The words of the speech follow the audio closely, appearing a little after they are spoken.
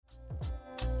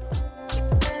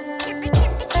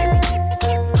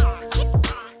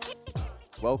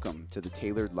Welcome to the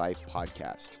Tailored Life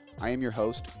Podcast. I am your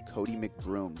host, Cody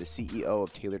McBroom, the CEO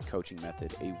of Tailored Coaching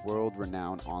Method, a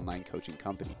world-renowned online coaching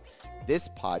company. This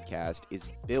podcast is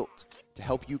built to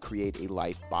help you create a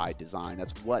life by design.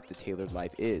 That's what the Tailored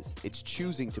Life is. It's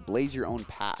choosing to blaze your own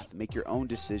path, make your own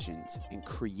decisions, and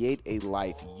create a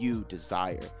life you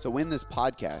desire. So in this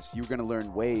podcast, you're going to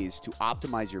learn ways to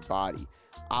optimize your body,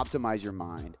 optimize your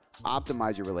mind,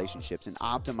 optimize your relationships, and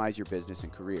optimize your business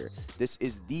and career. This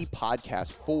is the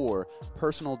podcast for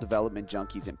personal development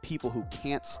junkies and people who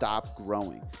can't stop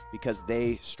growing because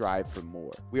they strive for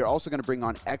more. We are also going to bring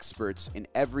on experts in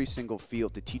every single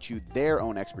field to teach you their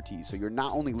own expertise. So you're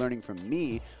not only learning from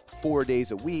me 4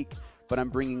 days a week, but I'm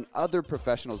bringing other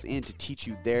professionals in to teach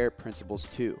you their principles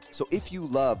too. So if you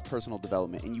love personal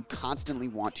development and you constantly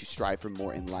want to strive for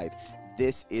more in life,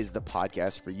 this is the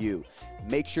podcast for you.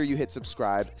 Make sure you hit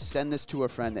subscribe, send this to a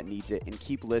friend that needs it, and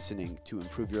keep listening to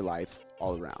improve your life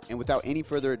all around. And without any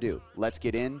further ado, let's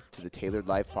get into the Tailored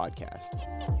Life Podcast.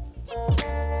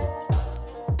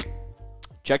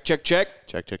 Check, check, check.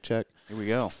 Check, check, check. Here we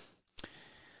go.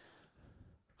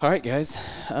 All right, guys.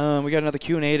 We got another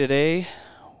Q&A today.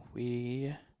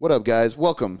 What up, guys?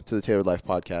 Welcome to the Tailored Life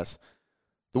Podcast.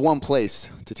 The one place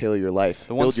to tailor your life,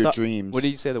 build your dreams. What did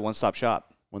you say, the one-stop shop?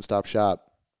 One-stop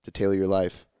shop to tailor your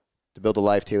life, to build a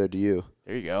life tailored to you.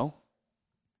 There you go.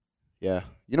 Yeah.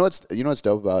 You know what's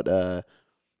dope about, did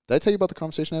I tell you about the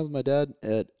conversation I had with my dad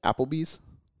at Applebee's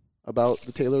about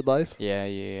the tailored life? Yeah,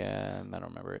 I don't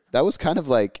remember it. That was kind of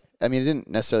like, I mean, it didn't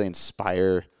necessarily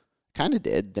inspire, kind of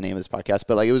did, the name of this podcast,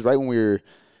 but like it was right when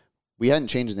we hadn't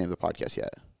changed the name of the podcast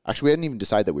yet. Actually, we hadn't even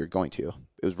decided that we were going to.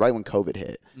 It was right when COVID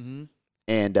hit. Mm-hmm.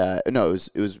 And no,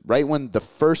 it was right when the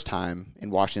first time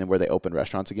in Washington where they opened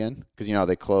restaurants again, because you know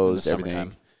they closed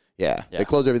everything. Yeah, they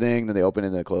closed everything, then they opened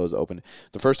and then they closed, opened.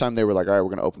 The first time they were like, all right, we're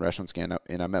gonna open restaurants again,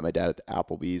 and I met my dad at the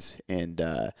Applebee's, and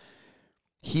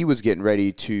he was getting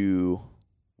ready to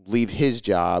leave his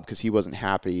job because he wasn't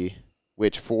happy.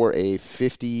 Which for a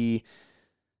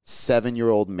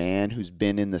 57-year-old man who's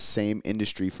been in the same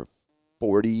industry for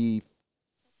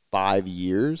 45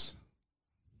 years.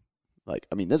 Like,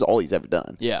 I mean, this is all he's ever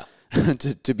done. Yeah.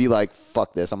 to be like,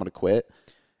 fuck this, I'm going to quit.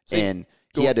 So and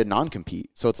he had to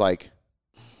non-compete. So it's like,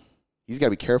 he's got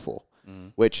to be careful,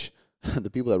 which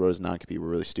the people that wrote his non-compete were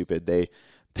really stupid. There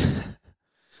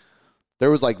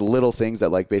was like little things that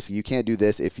like, basically you can't do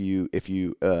this if you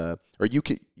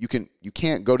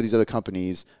can't go to these other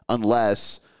companies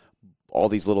unless all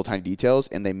these little tiny details,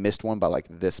 and they missed one by like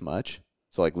this much.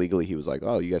 So like legally he was like,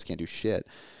 oh, you guys can't do shit.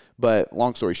 But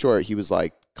long story short, he was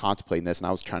like contemplating this, and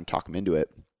I was trying to talk him into it.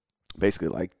 Basically,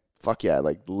 like, fuck yeah,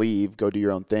 like leave, go do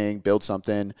your own thing, build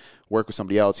something, work with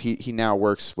somebody else. He now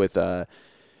works with the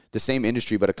same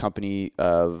industry, but a company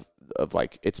of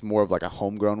like, it's more of like a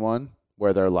homegrown one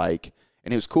where they're like,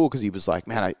 and it was cool because he was like,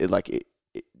 man,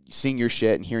 seeing your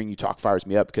shit and hearing you talk fires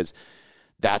me up because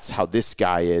that's how this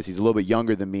guy is. He's a little bit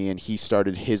younger than me, and he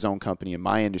started his own company in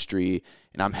my industry,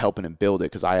 and I'm helping him build it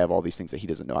because I have all these things that he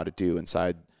doesn't know how to do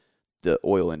inside the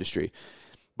oil industry.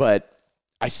 But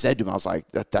I said to him, I was like,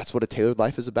 that's what a tailored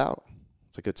life is about.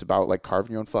 It's about like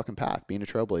carving your own fucking path, being a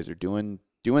trailblazer, doing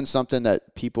something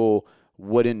that people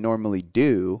wouldn't normally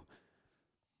do.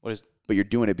 But you're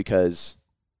doing it because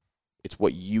it's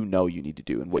what you know you need to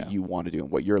do and what you want to do and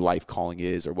what your life calling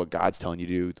is, or what God's telling you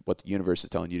to do, what the universe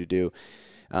is telling you to do.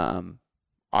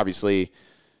 Obviously,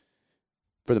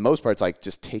 for the most part, it's like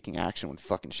just taking action when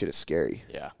fucking shit is scary.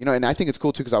 Yeah. You know, and I think it's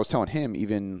cool too because I was telling him,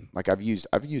 even like I've used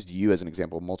you as an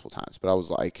example multiple times, but I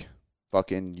was like,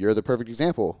 fucking, you're the perfect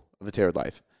example of a tailored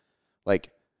life.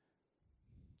 Like,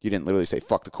 you didn't literally say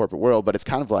fuck the corporate world, but it's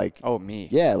kind of like, oh, me.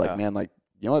 Yeah, like, man, like,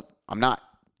 you know what? I'm not.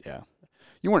 Yeah.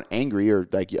 You weren't angry or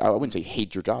like, I wouldn't say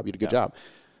hate your job. You did a good job.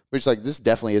 But it's like, this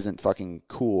definitely isn't fucking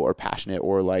cool or passionate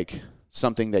or like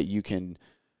something that you can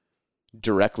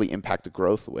directly impact the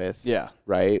growth with. Yeah.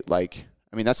 Right? Like,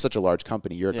 I mean, that's such a large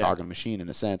company. You're a cog in a machine in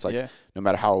a sense. Like, no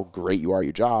matter how great you are at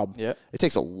your job, it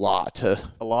takes a lot to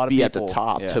be at the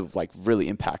top to like really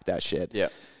impact that shit. Yeah.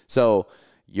 So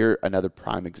you're another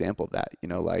prime example of that. You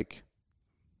know, like,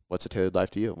 what's a tailored life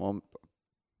to you? Well,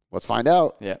 let's find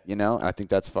out. Yeah. You know, and I think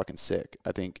that's fucking sick.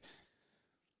 I mean,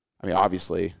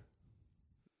 obviously.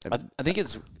 I think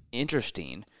it's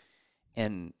interesting,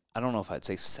 and I don't know if I'd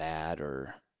say sad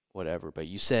or whatever, but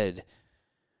you said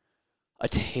a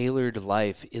tailored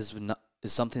life is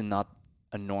something not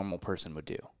a normal person would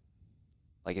do.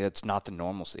 Like, that's not the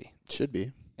normalcy. It should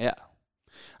be. Yeah.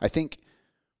 I think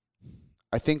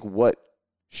what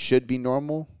should be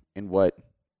normal and what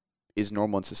is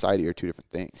normal in society are two different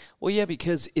things. Well, yeah,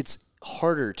 because it's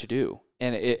harder to do,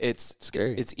 and it's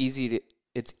scary. It's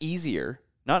easier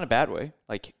not in a bad way.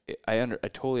 Like I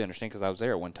totally understand because I was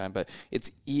there at one time, but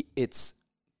it's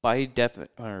by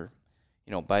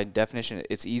definition,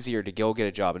 it's easier to go get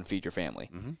a job and feed your family,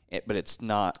 but it's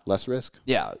not less risk.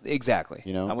 Yeah, exactly.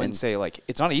 You know, I wouldn't say like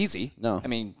it's not easy. No, I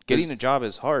mean getting a job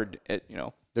is hard.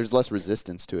 There's less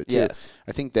resistance to it too. Yes,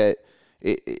 I think that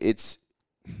it's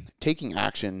taking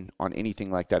action on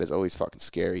anything like that is always fucking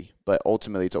scary, but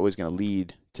ultimately it's always going to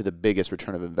lead to the biggest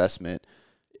return of investment,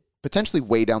 potentially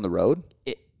way down the road.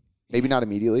 Maybe not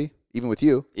immediately, even with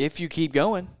you. If you keep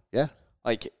going. Yeah.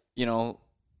 Like,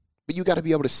 But you got to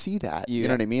be able to see that. You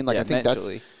know what I mean? Like, yeah, I think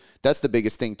mentally. that's the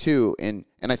biggest thing too. And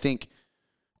I think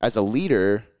as a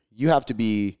leader, you have to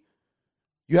be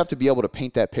able to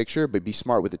paint that picture, but be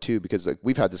smart with it too, because like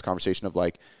we've had this conversation of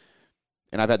like,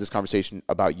 and I've had this conversation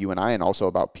about you and I, and also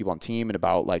about people on team, and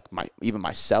about like even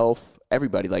myself,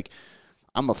 everybody. Like,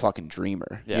 I'm a fucking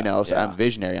dreamer, so I'm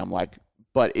visionary. I'm like,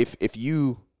 but if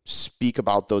you speak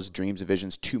about those dreams and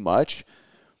visions too much,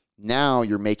 now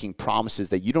you're making promises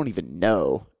that you don't even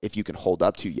know if you can hold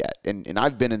up to yet. And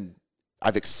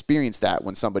I've experienced that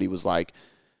when somebody was like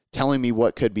telling me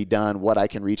what could be done, what I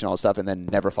can reach and all this stuff, and then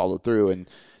never followed through. And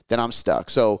then I'm stuck.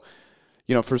 So,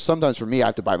 sometimes for me, I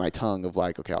have to bite my tongue of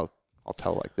like, okay, I'll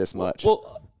tell like this much.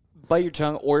 Well, bite your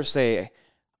tongue or say,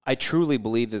 I truly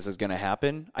believe this is going to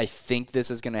happen. I think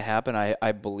this is going to happen.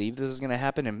 I believe this is going to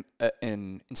happen.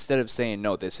 And instead of saying,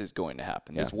 no, this is going to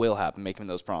happen, this will happen, making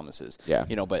those promises. Yeah.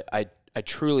 But I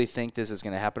truly think this is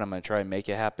going to happen. I'm going to try and make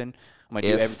it happen. I'm going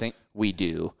to do everything. We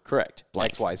do. Correct.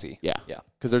 Blank. X, Y, Z. Yeah. Yeah.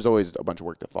 Because there's always a bunch of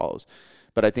work that follows.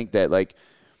 But I think that like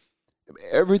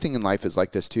everything in life is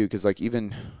like this too. Because like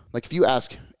even like if you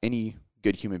ask any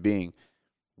good human being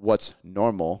what's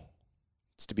normal,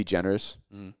 it's to be generous,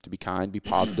 to be kind, be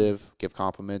positive, give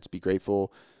compliments, be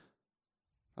grateful.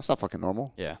 That's not fucking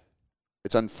normal. Yeah.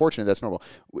 It's unfortunate that's normal.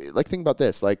 Like, think about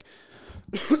this. Like,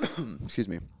 excuse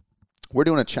me. We're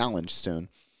doing a challenge soon.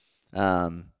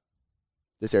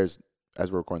 This airs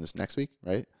as we're recording this next week,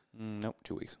 right? Nope,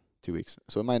 2 weeks. 2 weeks.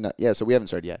 So it might not. Yeah, so we haven't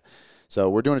started yet. So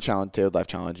we're doing a challenge, Tailored Life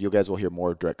Challenge. You guys will hear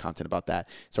more direct content about that.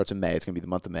 It starts in May. It's going to be the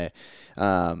month of May.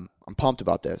 I'm pumped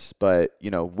about this. But,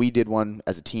 we did one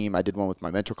as a team. I did one with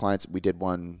my mentor clients. We did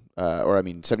one,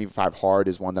 75 Hard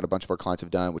is one that a bunch of our clients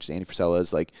have done, which is Andy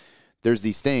Frisella's. Like, there's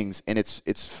these things, and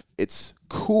it's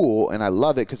cool, and I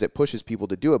love it because it pushes people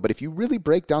to do it. But if you really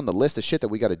break down the list of shit that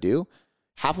we got to do,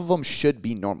 half of them should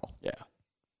be normal. Yeah.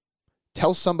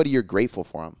 Tell somebody you're grateful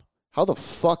for them. How the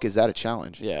fuck is that a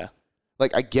challenge? Yeah.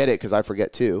 Like, I get it because I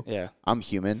forget too. Yeah. I'm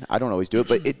human. I don't always do it,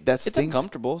 but it's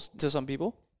uncomfortable to some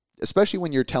people. Especially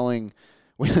when you're telling,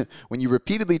 when you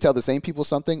repeatedly tell the same people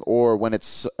something, or when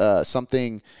it's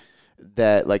something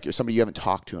that like you're somebody you haven't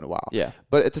talked to in a while. Yeah.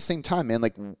 But at the same time, man,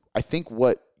 like I think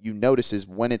what you notice is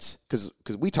when it's because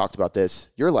we talked about this,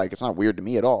 you're like, it's not weird to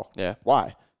me at all. Yeah.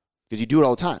 Why? Because you do it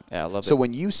all the time. Yeah, I love it. So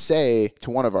when you say to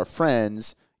one of our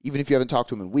friends, even if you haven't talked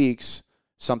to them in weeks,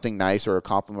 something nice or a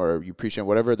compliment or you appreciate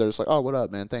whatever, they're just like, oh, what up,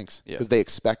 man? Thanks. Because they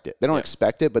expect it. They don't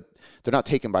expect it, but they're not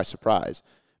taken by surprise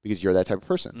because you're that type of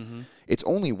person. Mm-hmm. It's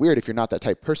only weird if you're not that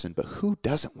type of person, but who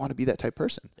doesn't want to be that type of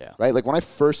person? Yeah. Right? Like when I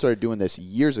first started doing this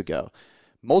years ago,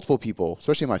 multiple people,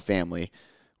 especially in my family,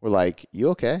 were like, you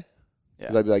okay?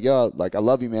 Because I'd be like, yo, like, I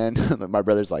love you, man. My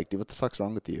brother's like, dude, what the fuck's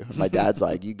wrong with you? And my dad's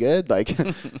like, you good? Like,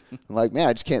 I'm like, man,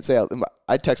 I just can't say.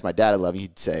 I'd text my dad I love you.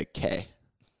 He'd say K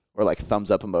or like thumbs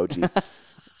up emoji.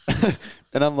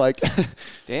 And I'm like,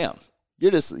 damn, you're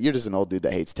just an old dude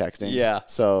that hates texting. Yeah.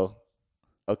 So,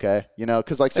 okay,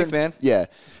 because like certain, thanks, man. Yeah,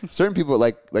 certain people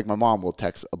like my mom will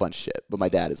text a bunch of shit, but my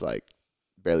dad is like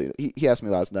barely. He asked me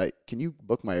last night, can you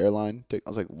book my airline ticket? I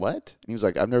was like, what? And he was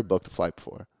like, I've never booked a flight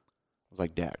before. I was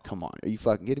like, Dad, come on, are you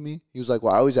fucking kidding me? He was like,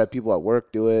 well, I always have people at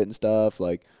work do it and stuff,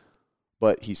 like,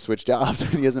 but he switched jobs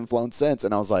and he hasn't flown since.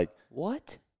 And I was like,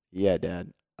 what? Yeah,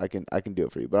 Dad. I can do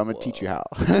it for you, but I'm gonna teach you how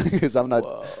because I'm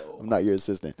not your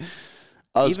assistant.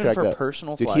 Even for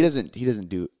personal dude, flights? he doesn't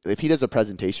do if he does a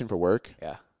presentation for work.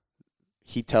 Yeah,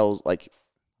 he tells like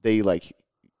they like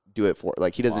do it for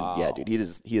like he doesn't. Wow. Yeah, dude,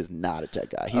 he is not a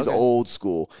tech guy. He's old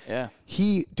school. Yeah,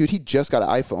 he just got an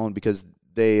iPhone because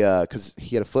because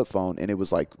he had a flip phone and it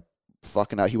was like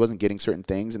fucking out. He wasn't getting certain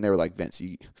things and they were like, Vince,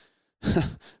 you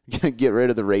get rid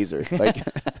of the razor. Like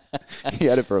he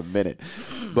had it for a minute,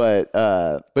 but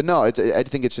no, I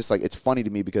think it's just like it's funny to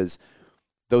me because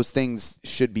those things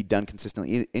should be done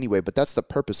consistently anyway. But that's the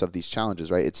purpose of these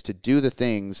challenges, right? It's to do the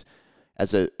things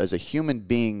as a human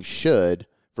being should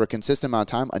for a consistent amount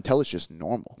of time until it's just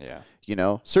normal.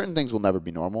 Yeah, certain things will never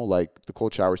be normal, like the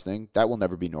cold showers thing. That will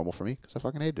never be normal for me because I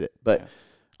fucking hated it. But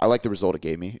I like the result it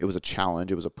gave me. It was a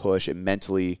challenge. It was a push. It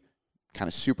mentally kind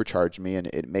of supercharged me, and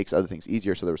it makes other things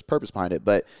easier. So there was purpose behind it.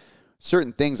 But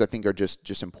certain things I think are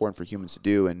just important for humans to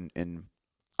do. And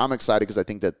I'm excited because I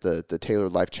think that the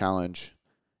Tailored Life Challenge,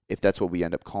 if that's what we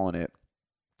end up calling it,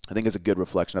 I think is a good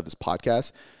reflection of this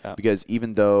podcast. Yeah. Because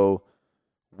even though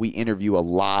we interview a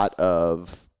lot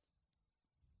of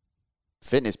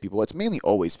fitness people, it's mainly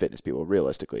always fitness people,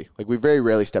 realistically. Like, we very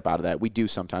rarely step out of that. We do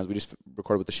sometimes. We just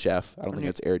record with the chef. I don't think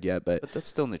that's aired yet, but that's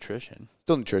still nutrition.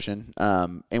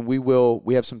 And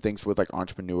we have some things with like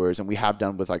entrepreneurs, and we have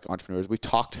done with like entrepreneurs. We've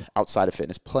talked outside of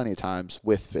fitness plenty of times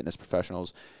with fitness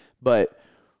professionals. But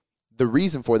the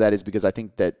reason for that is because I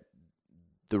think that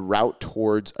the route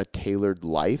towards a tailored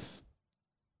life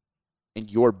and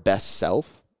your best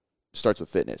self starts with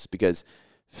fitness, because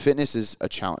fitness is a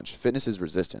challenge. Fitness is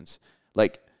resistance.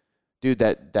 Like, dude,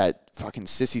 that fucking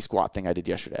sissy squat thing I did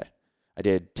yesterday. I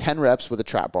did 10 reps with a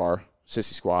trap bar,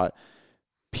 sissy squat,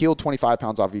 peeled 25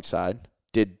 pounds off each side,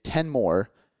 did 10 more,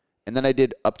 and then I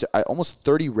did up to almost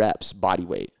 30 reps body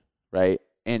weight, right?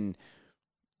 And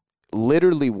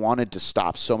literally wanted to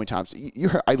stop so many times. You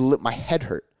heard, my head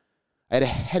hurt. I had a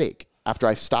headache after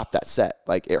I stopped that set.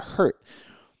 Like, it hurt.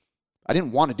 I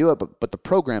didn't want to do it, but the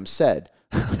program said,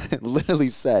 it literally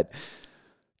said,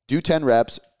 do 10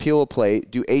 reps, peel a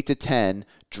plate, do 8 to 10,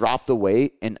 drop the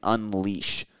weight, and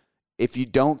unleash. If you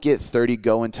don't get 30,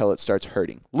 go until it starts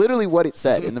hurting. Literally what it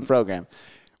said in the program,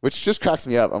 which just cracks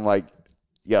me up. I'm like,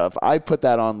 yeah, if I put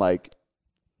that on like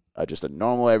just a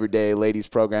normal everyday ladies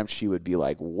program, she would be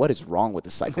like, what is wrong with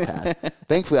the psychopath?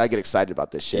 Thankfully, I get excited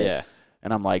about this shit. Yeah.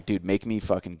 And I'm like, dude, make me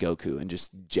fucking Goku and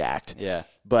just jacked. Yeah.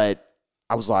 But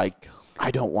I was like,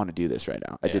 I don't want to do this right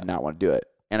now. I did not want to do it.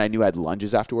 And I knew I had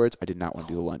lunges afterwards. I did not want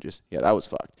to do the lunges. Yeah, that was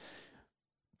fucked.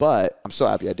 But I'm so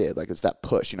happy I did. Like, it's that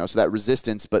push, so that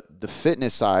resistance. But the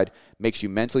fitness side makes you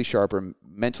mentally sharper,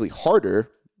 mentally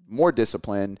harder, more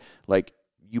disciplined. Like,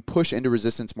 you push into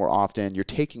resistance more often. You're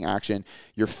taking action.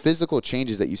 Your physical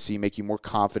changes that you see make you more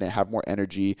confident, have more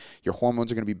energy. Your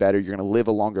hormones are going to be better. You're going to live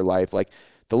a longer life. Like,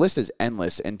 the list is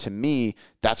endless. And to me,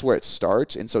 that's where it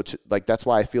starts. And so that's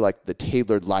why I feel like the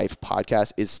Tailored Life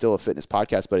podcast is still a fitness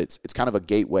podcast, but it's kind of a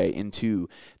gateway into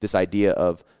this idea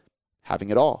of having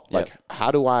it all. Yep. Like,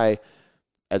 how do I,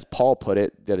 as Paul put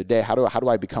it the other day, how do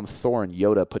I become Thor and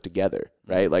Yoda put together,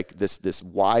 right? Like, this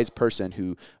wise person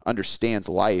who understands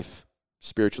life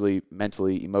spiritually,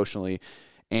 mentally, emotionally,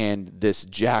 and this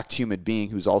jacked human being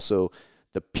who's also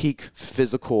the peak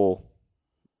physical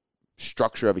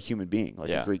structure of a human being, like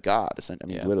a Greek god. I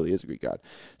mean, literally is a Greek god.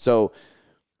 So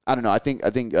I don't know. I think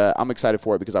I'm excited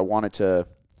for it because I wanted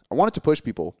to push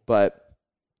people, but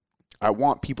I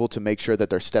want people to make sure that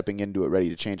they're stepping into it ready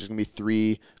to change. There's gonna be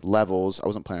 3 levels. I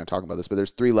wasn't planning on talking about this, but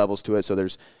there's 3 levels to it. So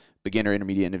there's beginner,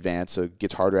 intermediate, and advanced. So it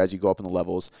gets harder as you go up in the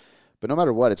levels. But no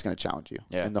matter what, it's going to challenge you.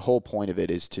 Yeah. And the whole point of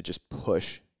it is to just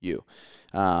push you.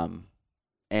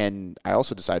 And I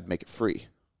also decided to make it free,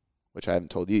 which I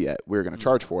haven't told you yet. We're going to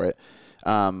charge for it.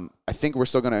 I think we're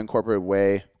still going to incorporate a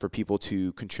way for people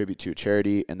to contribute to a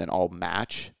charity and then all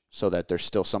match so that there's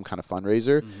still some kind of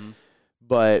fundraiser. Mm-hmm.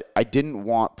 But I didn't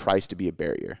want price to be a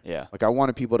barrier. Yeah. Like, I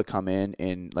wanted people to come in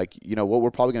and, like, what we're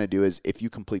probably going to do is if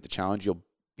you complete the challenge, you'll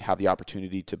have the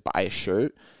opportunity to buy a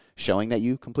shirt showing that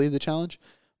you completed the challenge.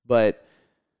 But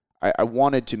I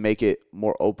wanted to make it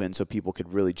more open so people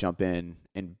could really jump in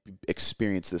and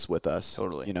experience this with us.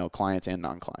 Totally. Clients and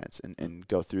non-clients, and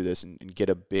go through this and get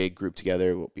a big group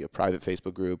together. It will be a private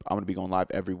Facebook group. I'm going to be going live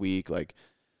every week. Like,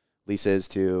 Lisa is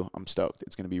too. I'm stoked.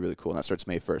 It's going to be really cool. And that starts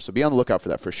May 1st. So be on the lookout for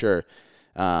that for sure.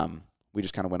 We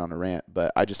just kind of went on a rant,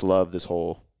 but I just love this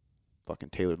whole fucking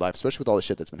tailored life, especially with all the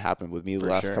shit that's been happening with me the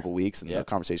last couple of weeks and the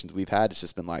conversations we've had. It's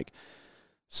just been like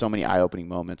so many eye-opening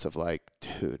moments of like,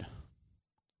 dude,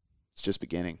 it's just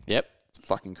beginning. Yep. It's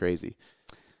fucking crazy.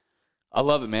 I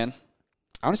love it, man.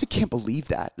 I honestly can't believe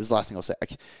that. This is the last thing I'll say.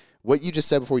 What you just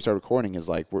said before we started recording is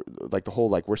like, we're like the whole,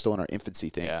 like, we're still in our infancy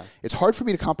thing. Yeah. It's hard for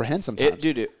me to comprehend sometimes.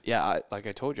 Like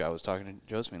I told you, I was talking to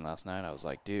Josephine last night. I was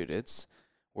like, dude,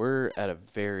 we're at a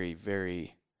very,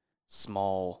 very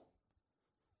small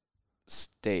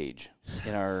stage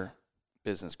in our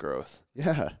business growth.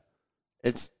 Yeah.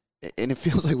 And it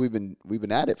feels like we've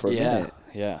been at it for a minute.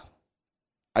 Yeah.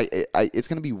 It's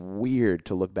going to be weird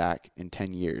to look back in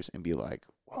 10 years and be like,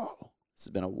 whoa, this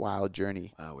has been a wild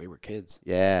journey. Wow, we were kids.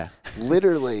 Yeah.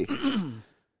 Literally.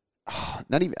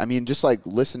 Not even, I mean, just like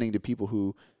listening to people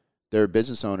who they're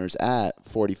business owners at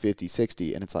 40, 50,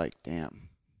 60, and it's like, damn,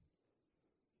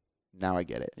 now I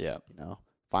get it. Yeah.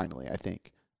 Finally, I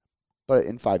think. But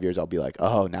in 5 years, I'll be like,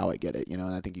 oh, now I get it. And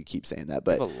I think you keep saying that.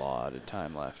 But we have a lot of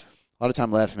time left. A lot of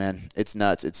time left, man. It's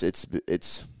nuts.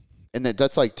 It's and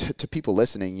that's like to people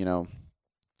listening,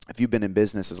 if you've been in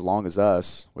business as long as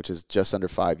us, which is just under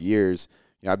 5 years,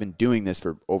 I've been doing this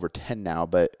for over 10 now,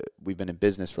 but we've been in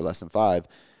business for less than 5.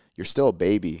 You're still a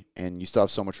baby, and you still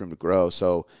have so much room to grow.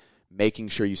 So making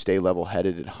sure you stay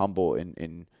level-headed and humble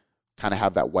and kind of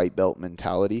have that white belt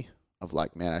mentality of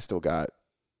like, man, I still got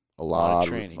a lot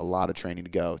of training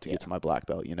to go to get to my black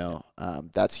belt,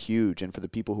 that's huge. And for the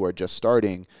people who are just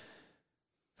starting,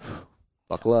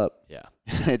 buckle up. Yeah.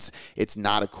 It's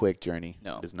not a quick journey.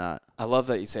 No. It's not. I love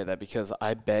that you say that, because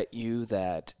I bet you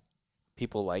that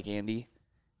people like Andy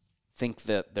think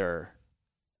that they're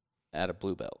at a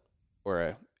blue belt or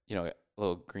a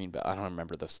little green belt. I don't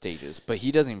remember the stages, but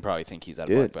he doesn't even probably think he's at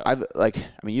a black belt.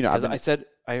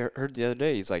 I heard the other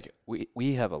day, he's like,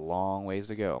 we have a long ways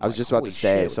to go. I was just about to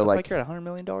say, so like, you're at $100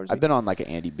 million. I've been on like an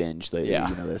Andy binge lately,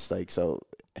 so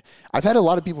I've had a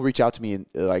lot of people reach out to me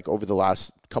like over the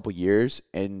last couple years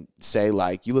and say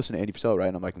like, you listen to Andy Frisella, right?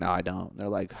 And I'm like, no, I don't. And they're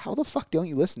like, how the fuck don't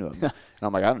you listen to him? And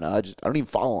I'm like, I don't know. I don't even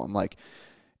follow him. Like,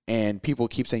 and people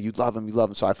keep saying, you love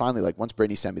him. So I finally, like, once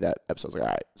Brittany sent me that episode, I was like, all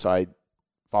right. So I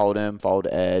followed him, followed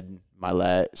Ed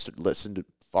Milet,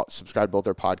 subscribed to both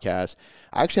their podcasts.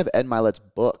 I actually have Ed Milet's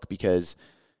book because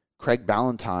Craig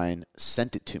Ballantyne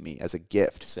sent it to me as a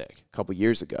gift a couple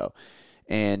years ago.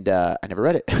 And I never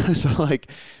read it.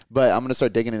 But I'm going to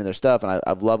start digging into their stuff. And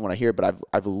I've loved when I hear it, but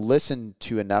I've listened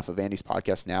to enough of Andy's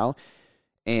podcast now.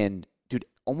 And dude,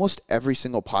 almost every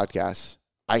single podcast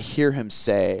I hear him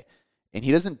say, and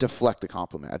he doesn't deflect the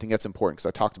compliment. I think that's important because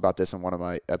I talked about this in one of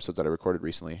my episodes that I recorded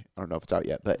recently. I don't know if it's out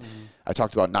yet, but I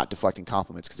talked about not deflecting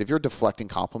compliments, because if you're deflecting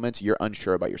compliments, you're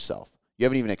unsure about yourself. You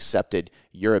haven't even accepted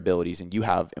your abilities, and you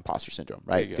have imposter syndrome,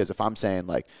 right? Because if I'm saying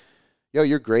like, yo,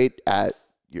 you're great at,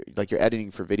 your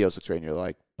editing for videos looks great, and you're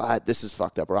like, but this is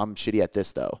fucked up, or I'm shitty at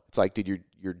this though. It's like, dude,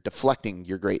 you're deflecting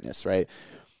your greatness, right?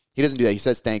 He doesn't do that. He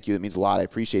says, thank you. That means a lot. I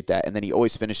appreciate that. And then he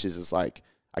always finishes as like,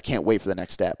 I can't wait for the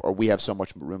next step, or we have so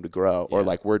much room to grow, or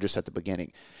like we're just at the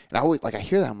beginning. And I always, like, I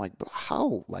hear that, I'm like, bro,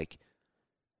 how? Like,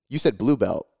 you said blue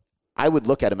belt. I would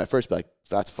look at him at first, be like,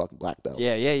 that's a fucking black belt.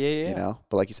 Yeah.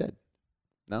 But like you said,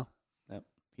 no. Yep.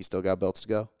 He's still got belts to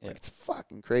go. Yep. Like, it's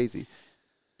fucking crazy.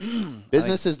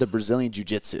 Business is the Brazilian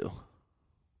jiu-jitsu.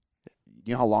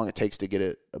 You know how long it takes to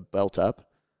get a belt up?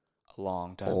 A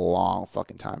long time. A long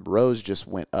fucking time. Rose just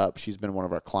went up. She's been one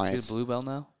of our clients. She's blue belt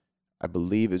now? I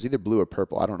believe it was either blue or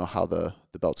purple. I don't know how the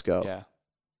belts go. Yeah.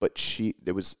 But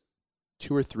there was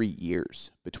 2 or 3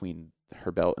 years between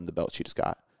her belt and the belt she just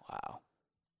got. Wow.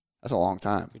 That's a long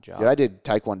time. Good job. Dude, I did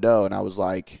Taekwondo, and I was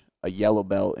like a yellow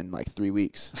belt in like 3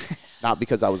 weeks. Not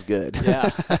because I was good.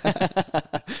 Yeah.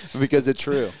 Because it's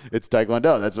true. It's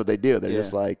Taekwondo. That's what they do. They're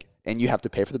just like, and you have to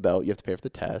pay for the belt. You have to pay for the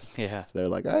test. Yeah. So they're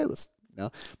like, all right, let's,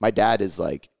 My dad is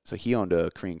like, so he owned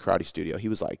a Korean karate studio. He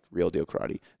was like real deal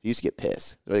karate. He used to get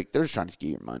pissed. They're like, they're just trying to get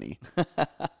your money.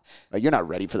 Like, you're not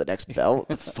ready for the next belt.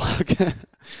 What the fuck?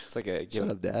 It's like a Shut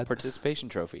up, Dad. participation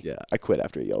trophy. Yeah, I quit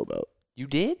after a yellow belt. You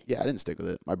did? Yeah, I didn't stick with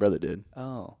it. My brother did.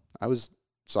 Oh. I was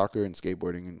soccer and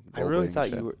skateboarding and I really rollerblading thought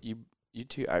and shit. you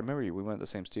two. I remember we went to the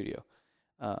same studio.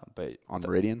 But On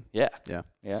Meridian? Yeah.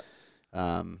 Yeah.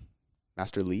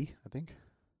 Master Lee, I think.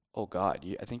 Oh God,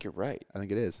 I think you're right. I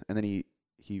think it is. And then he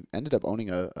ended up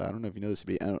owning I don't know if you know this,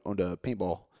 but he owned a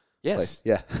paintball place.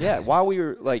 Yeah. Yeah. While we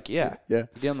were like, yeah. Yeah.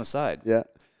 He did on the side. Yeah.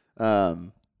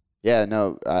 Yeah,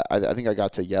 no, I think I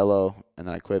got to yellow and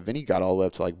then I quit. Vinny got all the way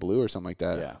up to like blue or something like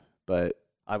that. Yeah. But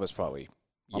I was probably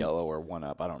yellow or one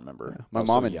up. I don't remember. Yeah. My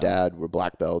mom and dad were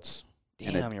black belts.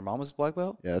 Damn, your mom was a black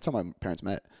belt? Yeah, that's how my parents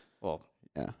met. Well,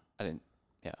 yeah.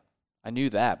 I knew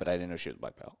that, but I didn't know she was a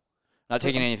black belt. Not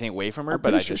taking anything away from her, I'm but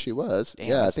pretty sure she was. Damn,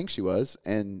 yeah, I think she was.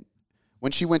 And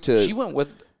when she went to... She went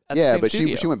with...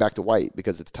 she went back to white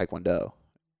because it's Taekwondo.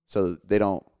 So they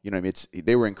don't... You know what I mean?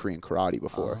 They were in Korean karate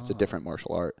before. It's a different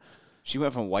martial art. She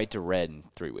went from white to red in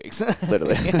 3 weeks.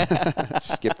 Literally.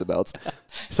 Skip the belts.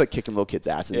 It's like kicking little kids'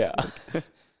 asses. Yeah. Like,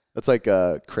 that's like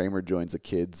Kramer joins the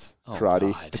kids'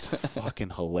 karate. God. It's fucking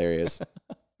hilarious.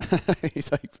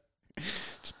 He's like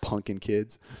just punking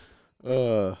kids.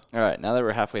 All right, now that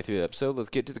we're halfway through the episode, let's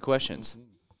get to the questions.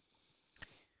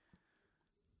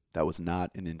 That was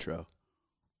not an intro.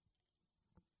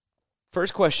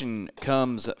 First question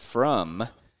comes from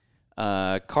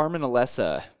Carmen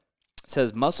Alessa. It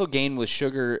says, muscle gain with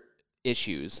sugar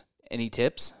issues. Any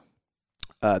tips?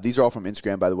 These are all from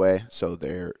Instagram, by the way, so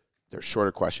they're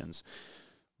shorter questions,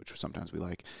 which sometimes we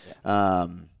like. Yeah.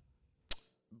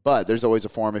 But there's always a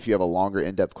form. If you have a longer,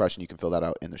 in-depth question, you can fill that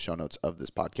out in the show notes of this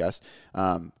podcast.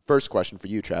 First question for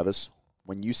you, Travis.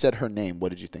 When you said her name, what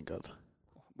did you think of?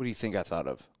 What do you think I thought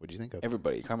of? What did you think of?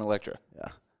 Everybody. Carmen Electra. Yeah.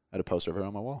 I had a poster of her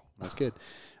on my wall. That's good.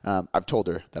 I've told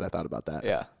her that I thought about that.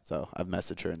 Yeah. So I've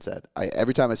messaged her and said,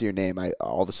 every time I see your name,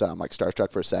 all of a sudden I'm like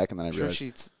starstruck for a sec, and then I realize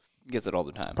she gets it all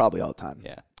the time. Probably all the time.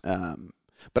 Yeah.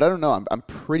 But I don't know. I'm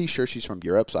pretty sure she's from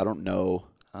Europe, so I don't know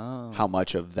how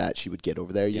much of that she would get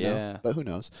over there. You know, but who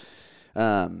knows?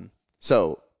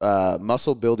 So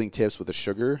muscle building tips with a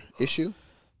sugar issue?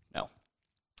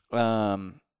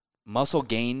 No. Muscle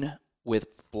gain with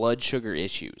blood sugar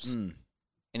issues.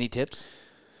 Any tips?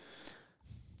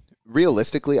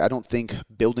 Realistically, I don't think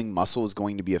building muscle is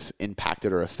going to be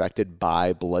impacted or affected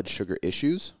by blood sugar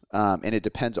issues. And it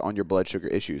depends on your blood sugar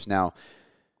issues. Now,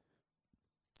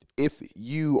 if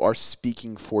you are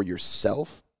speaking for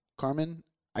yourself, Carmen,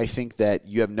 I think that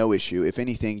you have no issue. If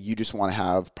anything, you just want to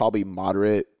have probably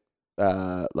moderate,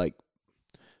 like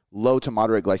low to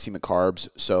moderate glycemic carbs.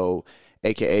 So,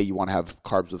 AKA, you want to have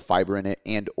carbs with fiber in it,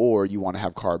 and or you want to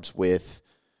have carbs with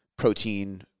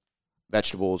protein,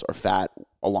 vegetables, or fat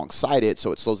alongside it,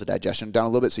 so it slows the digestion down a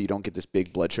little bit, so you don't get this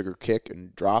big blood sugar kick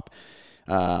and drop.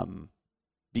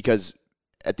 Because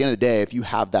at the end of the day, if you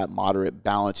have that moderate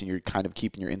balance and you're kind of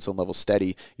keeping your insulin level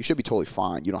steady, you should be totally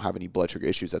fine. You don't have any blood sugar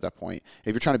issues at that point.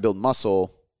 If you're trying to build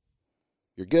muscle,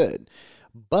 you're good.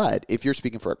 But if you're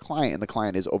speaking for a client and the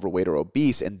client is overweight or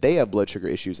obese and they have blood sugar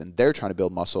issues and they're trying to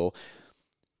build muscle,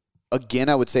 again,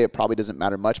 I would say it probably doesn't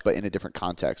matter much, but in a different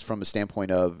context, from a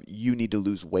standpoint of you need to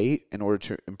lose weight in order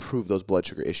to improve those blood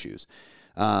sugar issues.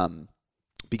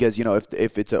 Because, you know,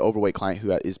 if it's an overweight client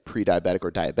who is pre-diabetic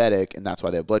or diabetic and that's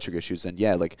why they have blood sugar issues, then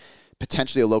yeah, like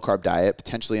potentially a low-carb diet,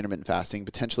 potentially intermittent fasting,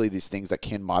 potentially these things that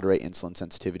can moderate insulin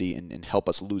sensitivity and help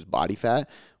us lose body fat,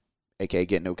 aka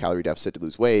get no calorie deficit to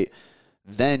lose weight,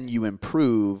 then you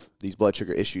improve these blood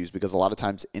sugar issues, because a lot of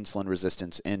times insulin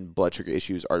resistance and blood sugar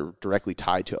issues are directly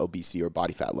tied to obesity or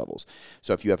body fat levels.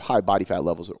 So if you have high body fat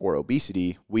levels or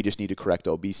obesity, we just need to correct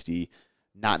the obesity,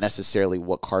 not necessarily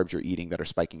what carbs you're eating that are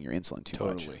spiking your insulin too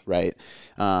much, right?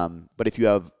 But if you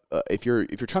have if you're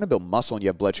trying to build muscle and you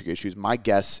have blood sugar issues, my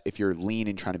guess, if you're lean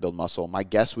and trying to build muscle, my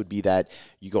guess would be that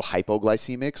you go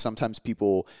hypoglycemic. Sometimes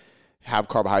people have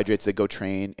carbohydrates, they go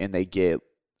train and they get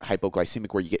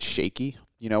hypoglycemic where you get shaky,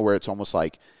 you know, where it's almost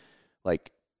like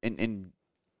in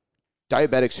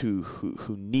diabetics who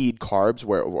need carbs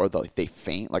or they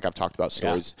faint, like I've talked about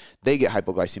stories, they get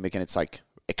hypoglycemic and it's like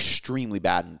extremely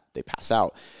bad and they pass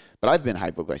out. But I've been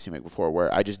hypoglycemic before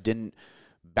where I just didn't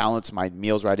balance my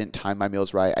meals right, I didn't time my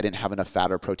meals right, I didn't have enough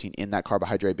fat or protein in that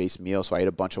carbohydrate-based meal, so I ate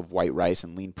a bunch of white rice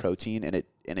and lean protein and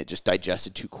it just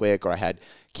digested too quick, or I had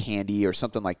candy or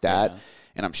something like that,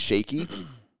 and I'm shaky.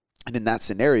 And in that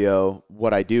scenario,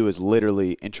 what I do is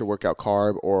literally intra-workout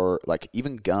carb or like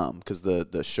even gum, because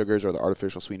the sugars or the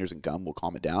artificial sweeteners in gum will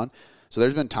calm it down. So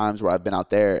there's been times where I've been out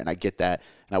there and I get that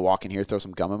and I walk in here, throw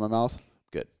some gum in my mouth,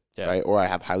 good, right? Or I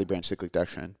have highly branched cyclic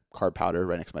dextrin carb powder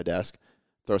right next to my desk,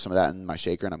 throw some of that in my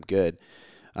shaker and I'm good.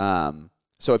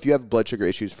 So if you have blood sugar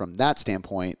issues from that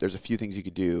standpoint, there's a few things you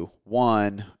could do.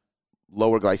 One,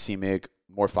 lower glycemic,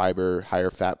 more fiber, higher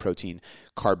fat, protein,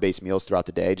 carb-based meals throughout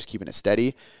the day, just keeping it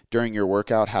steady. During your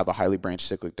workout, have a highly branched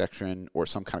cyclic dextrin or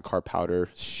some kind of carb powder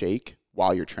shake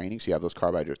while you're training, so you have those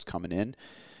carbohydrates coming in.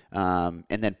 And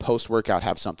then post-workout,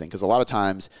 have something. Because a lot of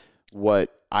times what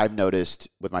I've noticed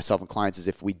with myself and clients is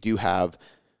if we do have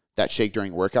that shake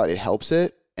during workout, it helps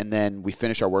it. And then we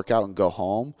finish our workout and go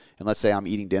home. And let's say I'm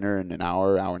eating dinner in an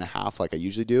hour and a half like I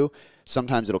usually do.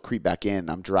 Sometimes it'll creep back in.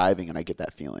 I'm driving and I get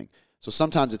that feeling. So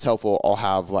sometimes it's helpful. I'll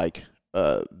have like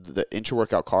the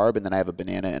intra-workout carb, and then I have a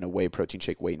banana and a whey protein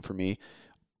shake waiting for me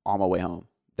on my way home.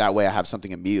 That way I have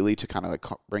something immediately to kind of like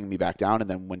bring me back down, and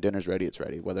then when dinner's ready, it's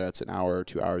ready. Whether that's an hour or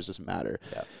 2 hours, doesn't matter.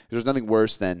 There's nothing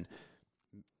worse than,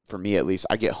 for me at least,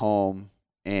 I get home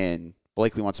and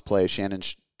Blakely wants to play,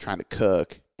 Shannon's trying to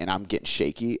cook, and I'm getting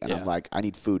shaky, and I'm like, I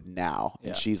need food now.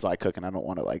 And she's like cooking. I don't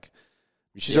want to like...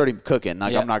 She's already cooking.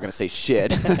 Like I'm not going to say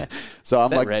shit. So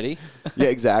I'm like ready. Yeah,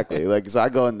 exactly. Like, so I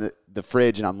go in the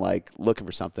fridge and I'm like looking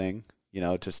for something, you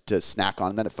know, to snack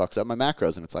on, and then it fucks up my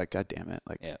macros, and it's like, God damn it.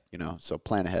 Like, you know, so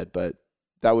plan ahead, but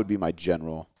that would be my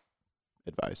general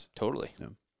advice. Totally. Yeah.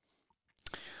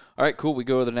 All right, cool. We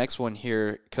go to the next one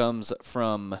here. It comes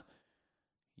from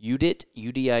Udit,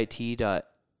 UDIT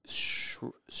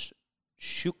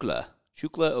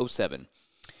Shukla07.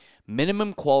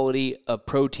 Minimum quality of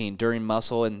protein during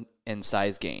muscle and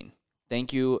size gain.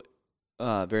 Thank you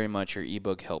very much. Your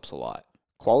ebook helps a lot.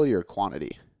 Quality or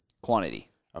quantity? Quantity.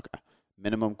 Okay.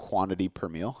 Minimum quantity per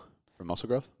meal for muscle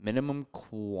growth? Minimum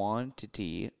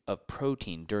quantity of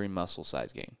protein during muscle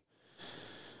size gain.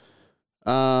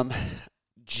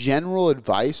 General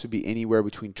advice would be anywhere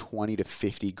between 20 to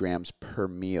 50 grams per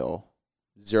meal.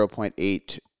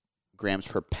 0.8 grams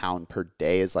per pound per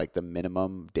day is like the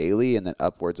minimum daily, and then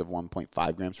upwards of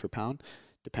 1.5 grams per pound,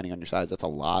 depending on your size. That's a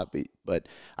lot, but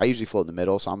I usually float in the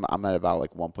middle, so I'm at about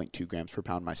like 1.2 grams per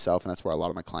pound myself, and that's where a lot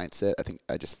of my clients sit. I think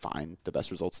I just find the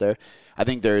best results there. I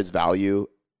think there is value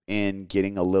in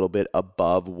getting a little bit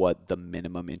above what the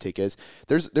minimum intake is.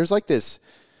 There's like this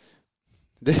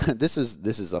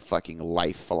is a fucking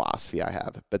life philosophy I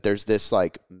have, but there's this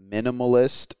like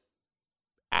minimalist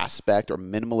aspect or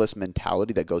minimalist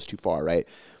mentality that goes too far, right?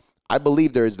 I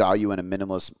believe there is value in a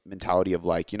minimalist mentality of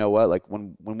like, you know what, like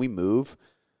when we move,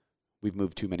 we've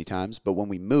moved too many times, but when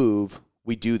we move,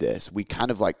 we do this. We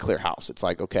kind of like clear house. It's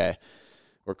like, okay,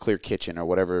 or clear kitchen or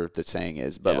whatever the saying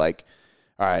is, but like,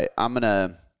 all right, I'm going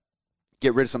to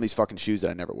get rid of some of these fucking shoes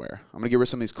that I never wear. I'm going to get rid of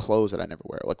some of these clothes that I never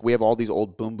wear. Like we have all these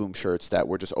old Boom Boom shirts that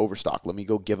were just overstocked. Let me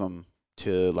go give them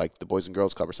to like the Boys and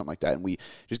Girls Club or something like that. And we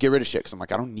just get rid of shit because I'm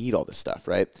like, I don't need all this stuff,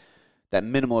 right? That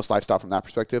minimalist lifestyle from that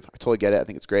perspective, I totally get it. I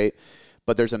think it's great.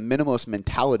 But there's a minimalist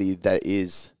mentality that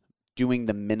is doing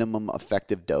the minimum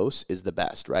effective dose is the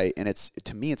best, right? And it's,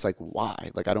 to me, it's like, why?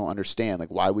 Like, I don't understand.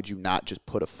 Like, why would you not just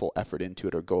put a full effort into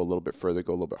it or go a little bit further,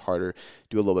 go a little bit harder,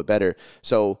 do a little bit better?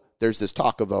 So there's this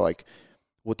talk of like,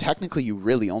 well, technically, you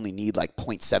really only need like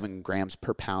 0.7 grams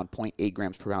per pound, 0.8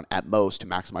 grams per pound at most to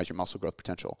maximize your muscle growth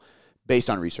potential based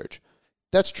on research.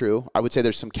 That's true. I would say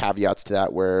there's some caveats to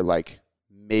that where like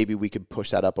maybe we could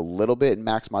push that up a little bit and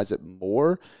maximize it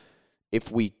more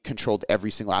if we controlled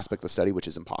every single aspect of the study, which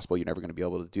is impossible. You're never going to be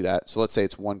able to do that. So let's say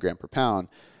it's 1 gram per pound,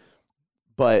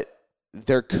 but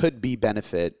there could be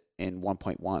benefit in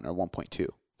 1.1 or 1.2.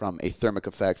 From a thermic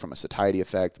effect, from a satiety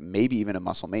effect, maybe even a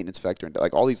muscle maintenance effect, and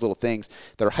like all these little things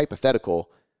that are hypothetical.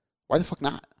 Why the fuck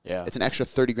not? Yeah. It's an extra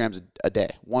 30 grams a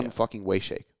day. One fucking whey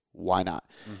shake. Why not?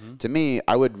 Mm-hmm. To me,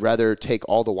 I would rather take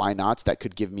all the why nots that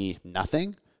could give me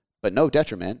nothing, but no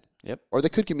detriment. Yep. Or they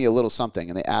could give me a little something,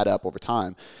 and they add up over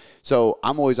time. So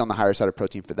I'm always on the higher side of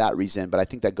protein for that reason, but I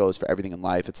think that goes for everything in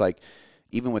life. It's like,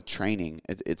 even with training,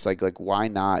 it's like why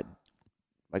not,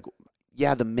 like,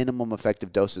 yeah, the minimum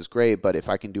effective dose is great, but if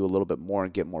I can do a little bit more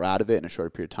and get more out of it in a shorter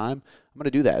period of time, I'm going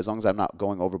to do that as long as I'm not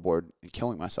going overboard and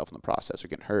killing myself in the process or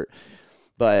getting hurt.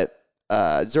 But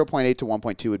 0.8 to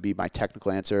 1.2 would be my technical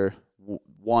answer.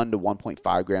 1 to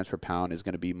 1.5 grams per pound is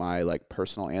going to be my like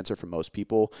personal answer for most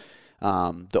people.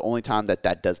 The only time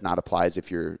that does not apply is if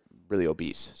you're really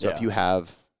obese. So if you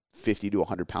have 50 to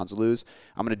 100 pounds to lose,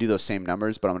 I'm going to do those same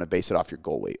numbers, but I'm going to base it off your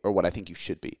goal weight or what I think you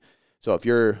should be. So if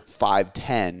you're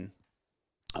 5'10",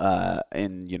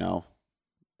 and you know,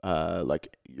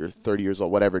 like you're 30 years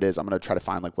old, whatever it is, I'm going to try to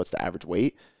find like what's the average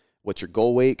weight, what's your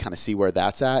goal weight, kind of see where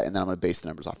that's at, and then I'm going to base the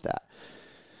numbers off that.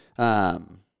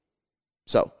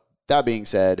 So that being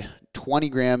said, 20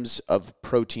 grams of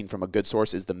protein from a good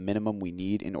source is the minimum we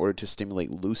need in order to stimulate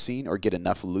leucine or get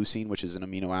enough leucine, which is an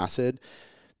amino acid,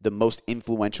 the most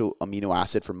influential amino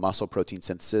acid for muscle protein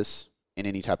synthesis in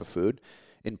any type of food.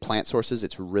 In plant sources,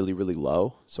 it's really, really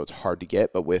low, so it's hard to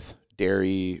get, but with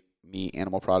dairy, meat,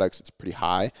 animal products, it's pretty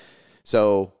high.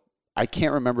 So I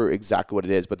can't remember exactly what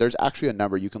it is, but there's actually a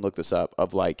number, you can look this up,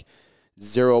 of like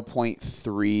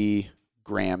 0.3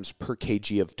 grams per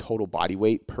kg of total body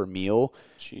weight per meal.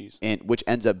 Jeez. And which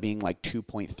ends up being like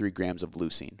 2.3 grams of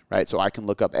leucine, right? So I can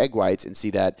look up egg whites and see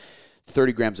that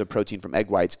 30 grams of protein from egg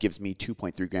whites gives me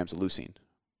 2.3 grams of leucine.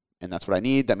 And that's what I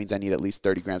need. That means I need at least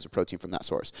 30 grams of protein from that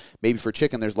source. Maybe for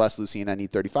chicken, there's less leucine. I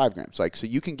need 35 grams. Like, so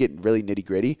you can get really nitty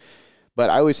gritty,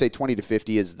 but I always say 20 to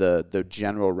 50 is the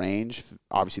general range.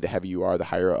 Obviously, the heavier you are, the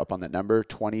higher up on that number.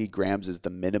 20 grams is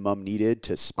the minimum needed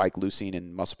to spike leucine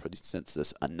and muscle protein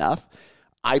synthesis enough.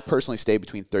 I personally stay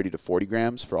between 30 to 40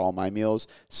 grams for all my meals,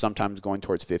 sometimes going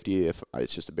towards 50 if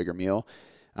it's just a bigger meal.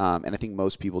 And I think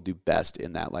most people do best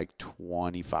in that like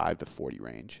 25 to 40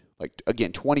 range. Like,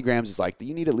 again, 20 grams is like,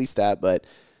 you need at least that, but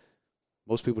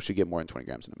most people should get more than 20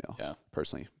 grams in a meal,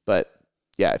 personally. But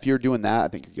yeah, if you're doing that, I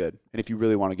think you're good. And if you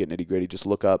really want to get nitty gritty, just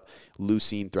look up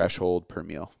leucine threshold per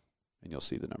meal and you'll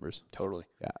see the numbers. Totally.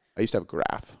 Yeah. I used to have a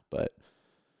graph, but.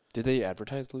 Did they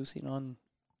advertise leucine on,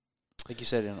 like you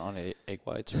said, on egg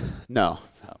whites? Or? No,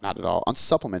 not at all. On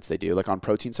supplements, they do. Like on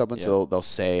protein supplements, they'll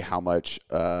say how much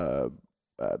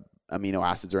amino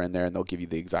acids are in there, and they'll give you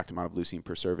the exact amount of leucine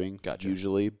per serving,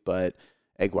 usually. But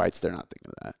egg whites, they're not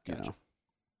thinking of that. You know,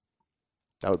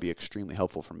 that would be extremely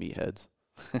helpful for meatheads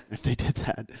if they did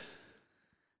that.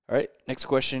 All right, next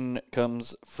question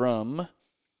comes from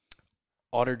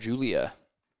Oder Julia.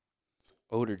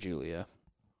 I don't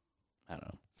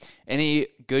know. Any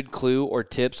good clue or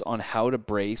tips on how to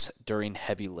brace during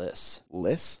heavy lifts?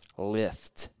 Lift?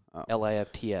 Lift. Oh.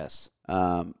 LIFTS.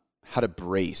 How to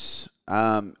brace.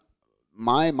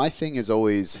 My thing is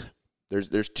always,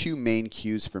 There's two main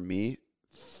cues for me,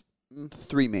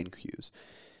 three main cues.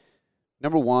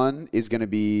 Number one is going to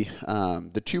be,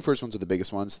 the two first ones are the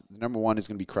biggest ones. Number one is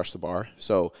going to be crush the bar.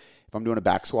 So if I'm doing a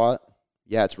back squat,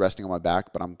 yeah, it's resting on my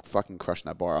back, but I'm fucking crushing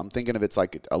that bar. I'm thinking of it's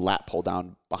like a lat pull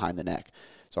down behind the neck.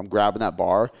 So I'm grabbing that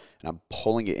bar and I'm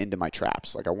pulling it into my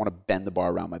traps. Like I want to bend the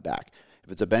bar around my back.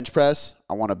 If it's a bench press,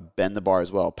 I want to bend the bar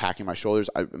as well, packing my shoulders.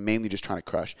 I'm mainly just trying to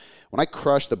crush. When I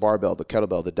crush the barbell, the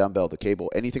kettlebell, the dumbbell, the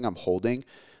cable, anything I'm holding,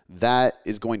 that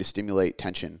is going to stimulate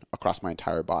tension across my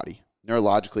entire body,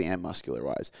 neurologically and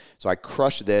muscular-wise. So I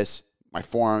crush this, my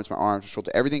forearms, my arms, my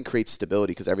shoulders, everything creates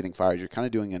stability because everything fires. You're kind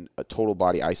of doing a total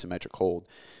body isometric hold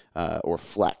or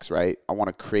flex, right? I want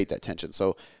to create that tension.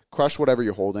 So crush whatever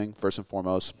you're holding, first and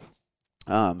foremost.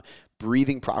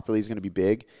 Breathing properly is going to be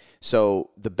big.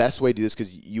 So the best way to do this,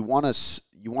 because you want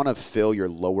to fill your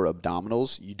lower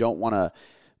abdominals. You don't want to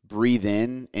breathe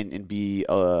in and be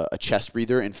a chest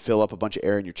breather and fill up a bunch of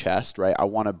air in your chest, right? I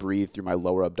want to breathe through my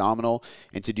lower abdominal.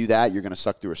 And to do that, you're going to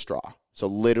suck through a straw. So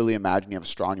literally imagine you have a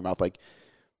straw in your mouth.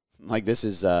 Like this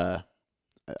is, I've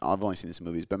only seen this in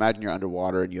movies, but imagine you're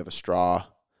underwater and you have a straw,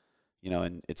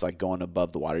 and it's like going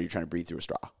above the water. You're trying to breathe through a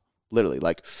straw. Literally,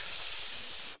 like.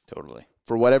 Totally.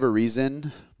 For whatever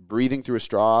reason, breathing through a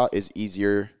straw is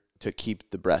easier to keep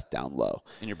the breath down low.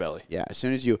 In your belly. Yeah, as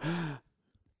soon as you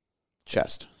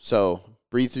chest. So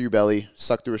breathe through your belly,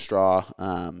 suck through a straw.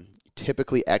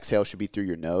 Typically, exhale should be through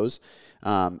your nose.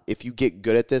 If you get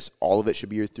good at this, all of it should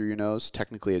be through your nose.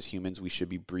 Technically, as humans, we should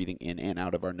be breathing in and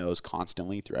out of our nose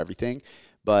constantly through everything.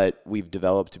 But we've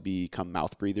developed to become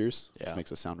mouth breathers, which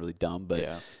makes us sound really dumb.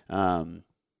 But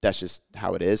that's just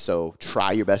how it is. So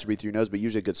try your best to breathe through your nose, but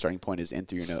usually a good starting point is in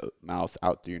through your mouth,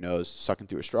 out through your nose, sucking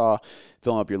through a straw,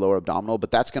 filling up your lower abdominal. But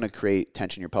that's going to create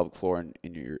tension in your pelvic floor and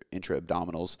in your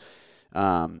intra-abdominals.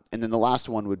 And then the last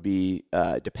one would be,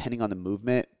 depending on the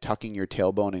movement, tucking your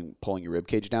tailbone and pulling your rib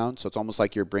cage down. So it's almost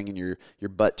like you're bringing your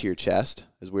butt to your chest,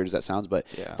 as weird as that sounds. But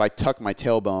if I tuck my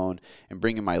tailbone and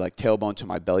bring in my tailbone to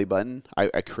my belly button,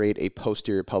 I create a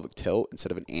posterior pelvic tilt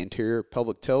instead of an anterior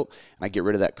pelvic tilt. And I get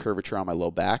rid of that curvature on my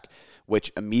low back,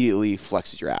 which immediately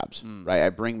flexes your abs, right? I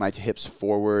bring my hips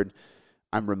forward.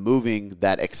 I'm removing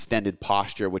that extended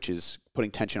posture, which is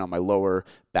putting tension on my lower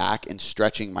back and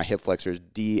stretching my hip flexors,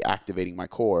 deactivating my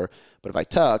core. But if I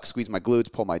tuck, squeeze my glutes,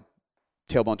 pull my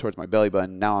tailbone towards my belly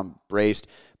button, now I'm braced.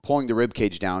 Pulling the rib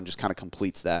cage down just kind of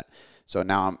completes that. So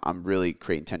now I'm really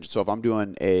creating tension. So if I'm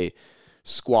doing a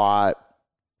squat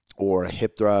or a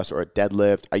hip thrust or a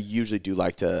deadlift, I usually do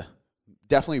like to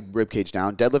definitely rib cage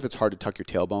down. Deadlift, it's hard to tuck your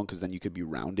tailbone because then you could be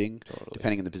rounding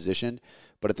depending on the position.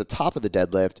 But at the top of the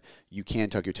deadlift, you can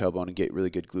tuck your tailbone and get really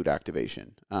good glute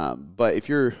activation. But if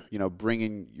you're,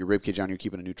 bringing your rib cage down, you're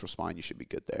keeping a neutral spine, you should be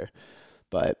good there.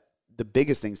 But the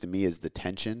biggest things to me is the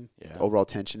tension, the overall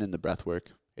tension and the breath work.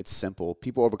 It's simple.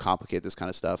 People overcomplicate this kind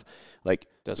of stuff.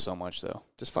 Does so much though.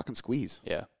 Just fucking squeeze.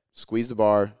 Yeah. Squeeze the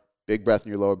bar, big breath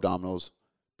in your lower abdominals,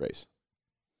 brace.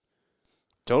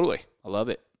 Totally. I love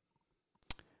it.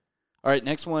 All right,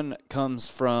 next one comes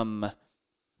from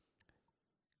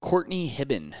Courtney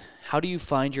Hibben. How do you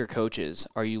find your coaches?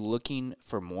 Are you looking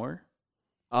for more?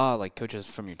 Like coaches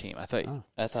from your team. I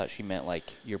thought she meant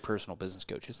like your personal business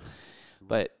coaches.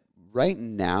 But right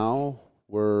now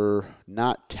we're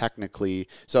not technically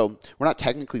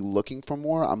looking for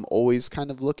more. I'm always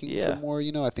kind of looking for more,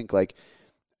 I think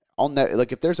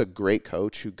if there's a great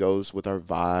coach who goes with our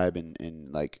vibe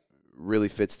and really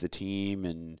fits the team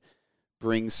and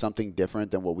brings something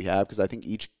different than what we have, because I think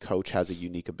each coach has a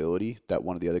unique ability that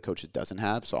one of the other coaches doesn't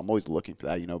have. So I'm always looking for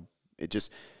that.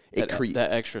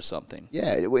 That extra something.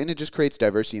 Yeah, and it just creates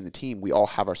diversity in the team. We all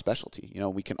have our specialty.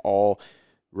 We can all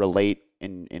relate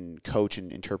and coach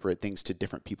and interpret things to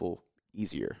different people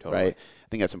easier, right? I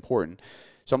think that's important.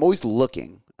 So I'm always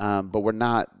looking, but we're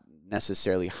not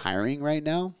necessarily hiring right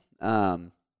now.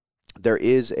 There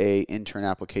is a intern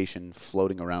application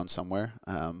floating around somewhere.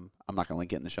 I'm not going to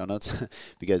link it in the show notes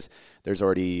because there's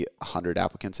already 100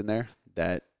 applicants in there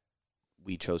that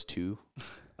we chose 2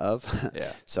 of.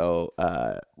 Yeah. So,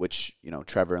 which,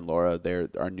 Trevor and Laura, they're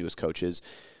our newest coaches,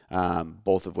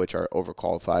 both of which are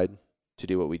overqualified to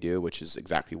do what we do, which is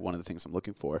exactly one of the things I'm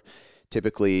looking for.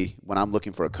 Typically, when I'm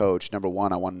looking for a coach, number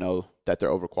one, I want to know that they're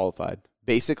overqualified.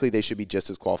 Basically, they should be just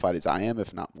as qualified as I am,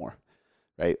 if not more,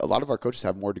 right? A lot of our coaches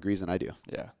have more degrees than I do.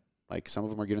 Yeah. Some of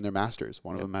them are getting their masters.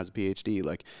 One of them has a PhD.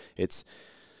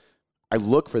 I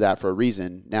look for that for a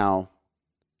reason. Now,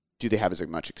 do they have as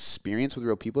much experience with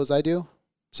real people as I do?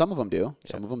 Some of them do.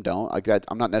 Some of them don't.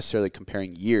 I'm not necessarily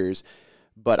comparing years,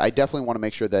 but I definitely want to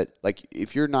make sure that,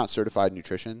 if you're not certified in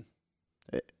nutrition,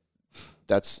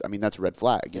 that's a red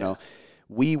flag. You know,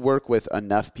 we work with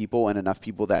enough people and enough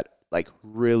people that like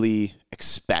really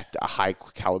expect a high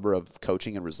caliber of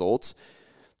coaching and results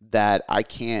that I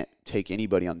can't take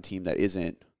anybody on the team that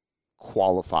isn't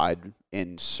qualified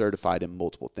and certified in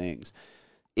multiple things,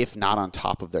 if not on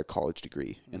top of their college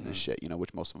degree in this shit,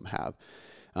 which most of them have.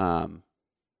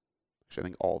 Actually, I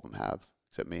think all of them have,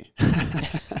 except me.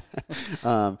 You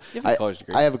have a college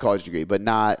degree. I have a college degree, but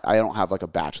I don't have like a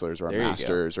bachelor's or a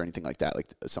master's or anything like that. Like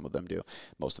some of them do.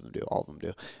 Most of them do. All of them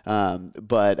do.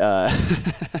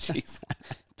 Jeez.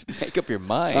 Make up your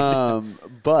mind.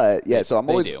 But yeah, so I'm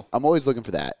always looking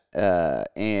for that.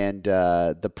 And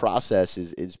the process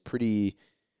is pretty,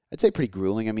 I'd say pretty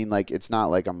grueling. I mean, like, it's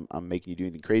not like I'm making you do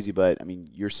anything crazy, but I mean,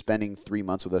 you're spending 3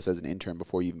 months with us as an intern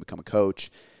before you even become a coach.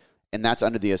 And that's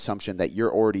under the assumption that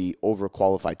you're already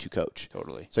overqualified to coach.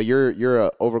 Totally. So you're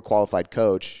a overqualified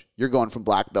coach. You're going from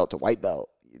black belt to white belt,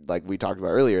 like we talked about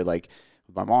earlier. Like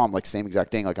with my mom, like same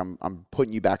exact thing. Like I'm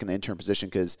putting you back in the intern position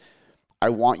because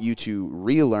I want you to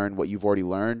relearn what you've already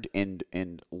learned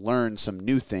and learn some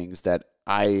new things that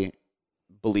I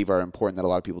believe are important that a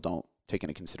lot of people don't take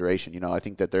into consideration. I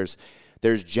think that there's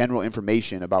general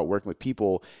information about working with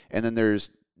people, and then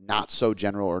there's not so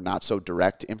general or not so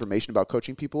direct information about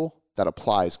coaching people that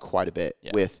applies quite a bit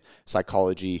with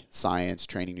psychology, science,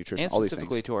 training, nutrition, all these things. And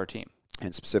specifically to our team.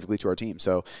 And specifically to our team.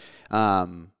 So, I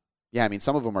mean,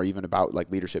 some of them are even about like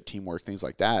leadership, teamwork, things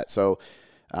like that. So,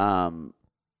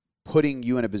 putting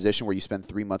you in a position where you spend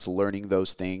 3 months learning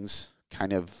those things,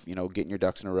 kind of, getting your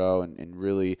ducks in a row and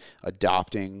really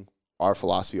adopting our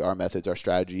philosophy, our methods, our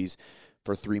strategies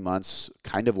for 3 months,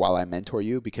 kind of while I mentor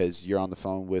you, because you're on the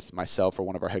phone with myself or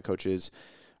one of our head coaches,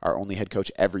 our only head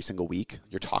coach, every single week.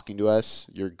 You're talking to us.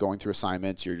 You're going through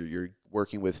assignments. You're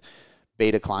working with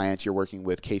beta clients. You're working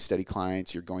with case study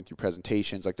clients. You're going through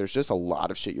presentations. Like, there's just a lot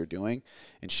of shit you're doing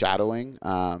and shadowing.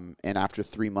 And after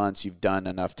 3 months, you've done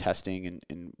enough testing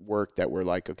and work that we're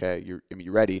like, okay, you're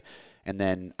ready. And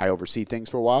then I oversee things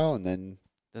for a while, and then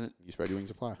you spread your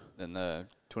wings and fly. Then the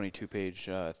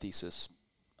 22-page thesis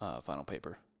final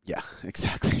paper. Yeah,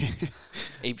 exactly.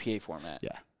 APA format.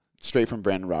 Yeah. Straight from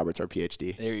Brandon Roberts, our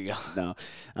PhD. There you go. No.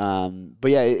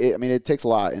 But yeah, it takes a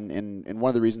lot. And one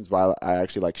of the reasons why I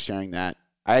actually like sharing that,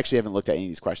 I actually haven't looked at any of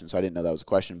these questions, so I didn't know that was a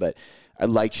question, but I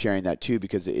like sharing that too,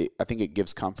 because I think it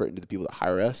gives comfort into the people that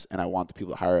hire us. And I want the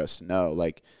people that hire us to know,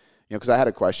 like, because I had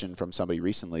a question from somebody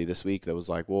recently this week that was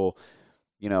like, well,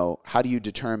 how do you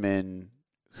determine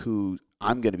who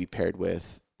I'm going to be paired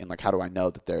with? And like, how do I know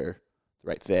that they're the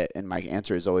right fit? And my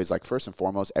answer is always like, first and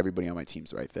foremost, everybody on my team's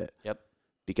the right fit. Yep.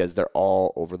 Because they're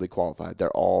all overly qualified.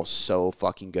 They're all so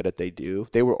fucking good at they do.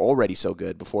 They were already so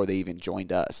good before they even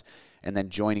joined us. And then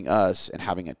joining us and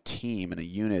having a team and a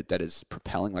unit that is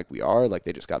propelling like we are, like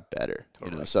they just got better.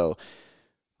 Totally. So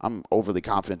I'm overly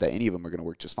confident that any of them are going to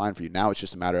work just fine for you. Now it's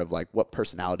just a matter of like, what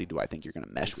personality do I think you're going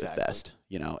to mesh with best?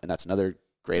 And that's another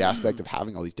great aspect of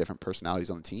having all these different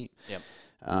personalities on the team. Yep.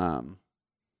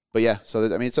 But yeah, so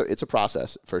I mean, it's a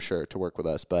process for sure to work with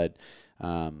us, but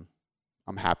I'm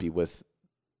happy with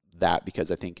that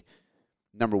because I think,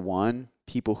 number one,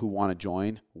 people who want to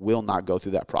join will not go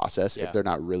through that process if they're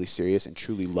not really serious and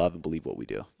truly love and believe what we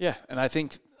do. Yeah, and I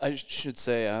think I should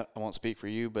say, I won't speak for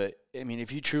you, but I mean,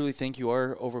 if you truly think you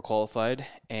are overqualified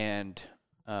and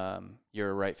you're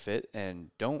a right fit, and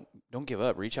don't give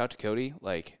up. Reach out to Cody.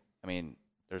 Like, I mean,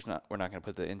 we're not going to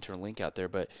put the intern link out there,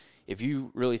 but if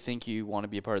you really think you want to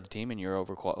be a part of the team and you're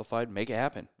overqualified, make it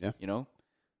happen. Yeah.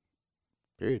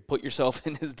 Period. Put yourself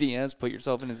in his DMs, put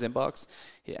yourself in his inbox.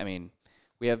 I mean,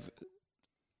 we have,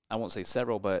 I won't say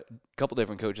several, but a couple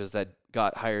different coaches that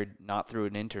got hired not through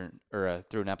an intern or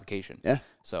through an application. Yeah.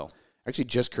 So I actually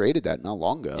just created that not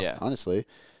long ago, honestly,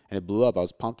 and it blew up. I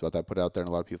was pumped about that. I put it out there and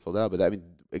a lot of people filled it out. But I mean,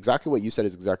 exactly what you said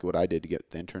is exactly what I did to get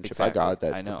the internship I got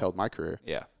that propelled my career.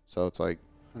 Yeah. So it's like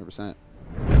 100%.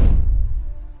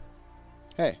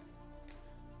 Hey.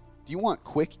 Do you want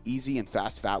quick, easy, and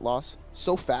fast fat loss?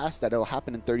 So fast that it'll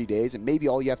happen in 30 days and maybe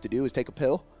all you have to do is take a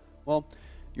pill? Well,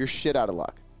 you're shit out of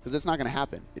luck because it's not going to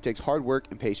happen. It takes hard work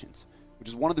and patience, which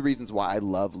is one of the reasons why I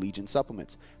love Legion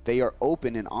Supplements. They are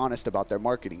open and honest about their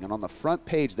marketing, and on the front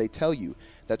page they tell you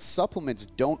that supplements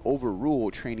don't overrule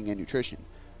training and nutrition,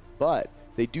 but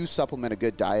they do supplement a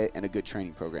good diet and a good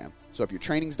training program. So if your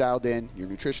training's dialed in, your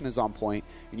nutrition is on point,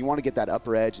 and you want to get that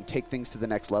upper edge and take things to the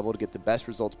next level to get the best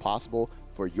results possible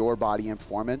for your body and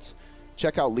performance,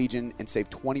 check out Legion and save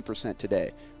 20%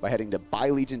 today by heading to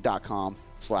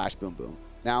buylegion.com/boomboom.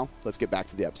 Now, let's get back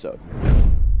to the episode.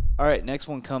 All right, next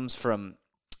one comes from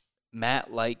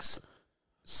Matt Likes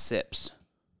Sips.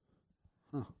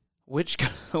 Huh. Which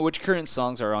current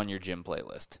songs are on your gym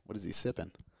playlist? What is he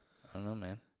sipping? I don't know,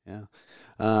 man. Yeah.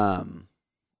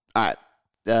 All right.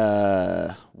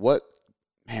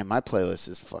 Man, my playlist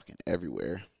is fucking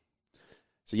everywhere.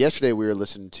 So yesterday I was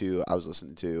listening to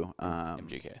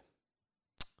MGK.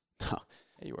 No.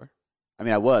 Yeah, you were. I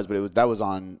mean, I was, but that was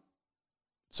on.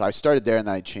 So I started there and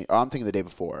then I changed. Oh, I'm thinking the day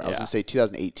before. I was gonna say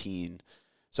 2018.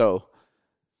 So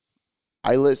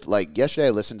yesterday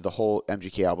I listened to the whole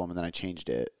MGK album and then I changed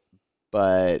it.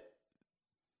 But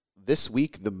this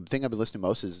week, the thing I've been listening to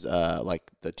most is like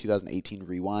the 2018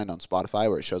 Rewind on Spotify,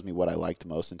 where it shows me what I liked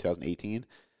most in 2018.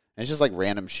 And it's just like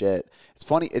random shit. It's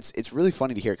funny. It's really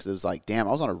funny to hear because it was like, damn,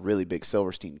 I was on a really big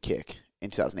Silverstein kick in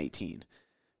 2018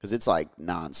 because it's like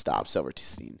nonstop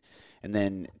Silverstein. And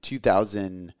then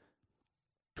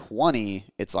 2020,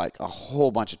 it's like a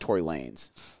whole bunch of Tory Lanez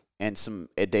and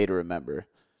A Day to Remember.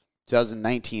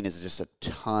 2019 is just a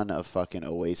ton of fucking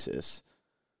Oasis.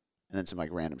 And then some like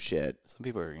random shit. Some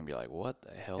people are gonna be like, "What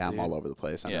the hell?" Yeah, dude? I'm all over the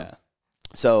place. I Yeah. know.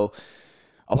 So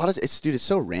a lot of it's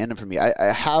so random for me.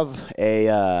 I have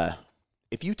a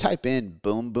if you type in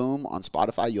Boom Boom on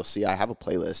Spotify, you'll see I have a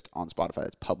playlist on Spotify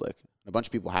that's public. A bunch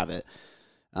of people have it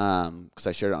because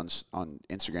I shared it on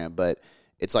Instagram. But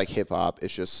it's like hip hop.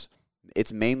 It's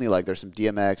mainly like there's some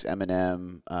DMX,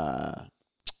 Eminem,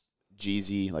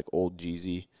 Jeezy, like old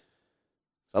Jeezy.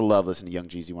 I love listening to Young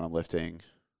Jeezy when I'm lifting.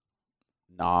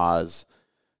 Nas.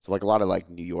 So like a lot of like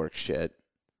New York shit,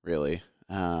 really.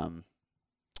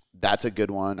 That's a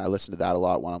good one. I listen to that a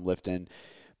lot when I'm lifting.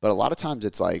 But a lot of times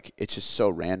it's just so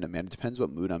random, man. It depends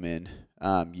what mood I'm in.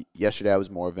 Yesterday I was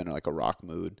more of in like a rock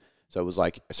mood. So it was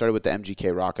like I started with the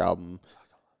MGK rock album.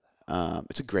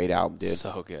 It's a great album, dude.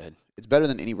 So good. It's better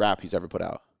than any rap he's ever put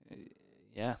out.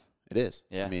 Yeah. It is.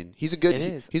 Yeah. I mean, he's a good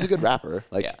he's a good rapper.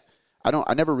 Like yeah.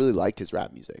 I never really liked his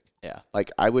rap music. Yeah.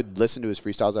 Like I would listen to his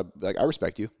freestyles. I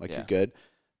respect you. Like you're good.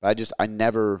 But I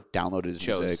never downloaded his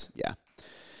music. Yeah.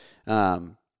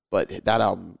 But that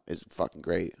album is fucking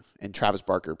great. And Travis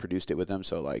Barker produced it with him,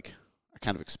 so like I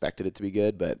kind of expected it to be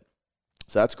good, but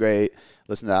so that's great.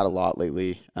 Listen to that a lot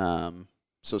lately.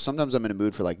 So sometimes I'm in a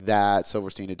mood for like that,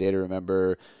 Silverstein, A Day to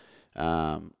Remember,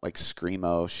 like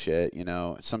screamo shit, you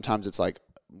know. Sometimes it's like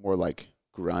more like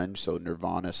grunge, so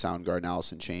Nirvana, Soundgarden,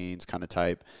 Alice in Chains kind of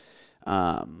type.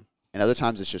 And other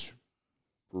times it's just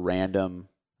random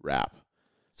rap.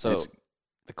 So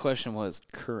the question was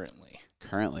currently.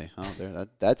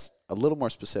 That's a little more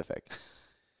specific.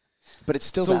 But it's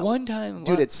still one time,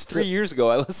 dude. It's 3 years ago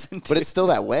I listened to. But it's still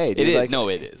that way, dude. It is. Like, No,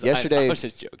 it is. Yesterday, I was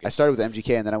just joking. I started with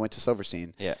MGK and then I went to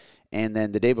Silverstein. Yeah. And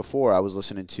then the day before, I was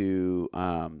listening to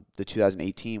the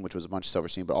 2018, which was a bunch of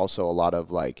Silverstein, but also a lot of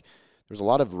there's a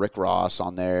lot of Rick Ross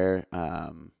on there,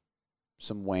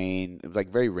 some Wayne. It was like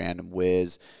very random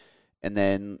Wiz. And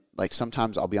then like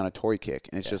sometimes I'll be on a Tory kick,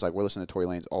 and it's just like we're listening to Tory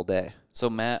Lanez all day.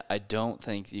 So Matt, I don't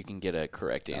think you can get a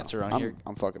correct answer on here.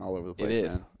 I'm fucking all over the place, It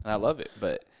is, man. and I love it,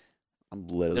 but I'm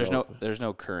literally there's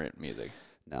no current music.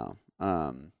 No.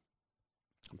 I'm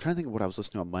trying to think of what I was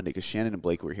listening to on Monday because Shannon and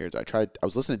Blake were here. So I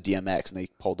was listening to DMX and they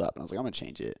pulled up, and I was like, I'm gonna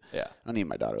change it. Yeah. I don't need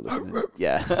my daughter listening.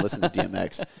 Listen to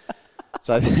DMX.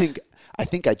 So I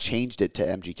think I changed it to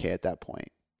MGK at that point.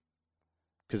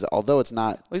 Because although it's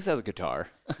not, At least it has a guitar.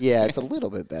 yeah, it's a little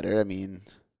bit better. I mean,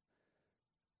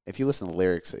 if you listen to the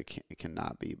lyrics, it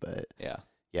cannot be. But Yeah.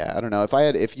 I don't know.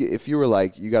 If you were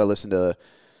like, you got to listen to,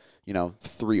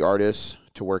 3 artists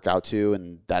to work out to,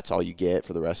 and that's all you get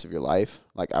for the rest of your life.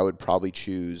 Like I would probably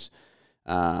choose,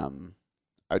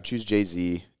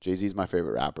 Jay-Z. Jay-Z is my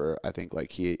favorite rapper. I think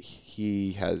like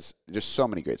he has just so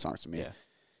many great songs to me.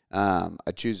 Yeah.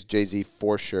 I'd choose Jay-Z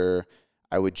for sure.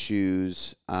 I would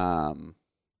choose.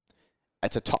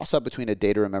 It's a toss-up between A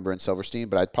Day to Remember and Silverstein,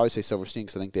 but I'd probably say Silverstein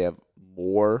because I think they have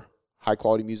more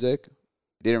high-quality music.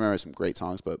 A Day to Remember has some great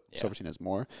songs, but Silverstein has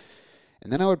more.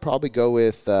 And then I would probably go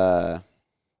with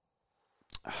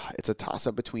it's a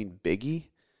toss-up between Biggie.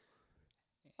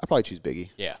 I'd probably choose Biggie.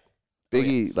 Yeah.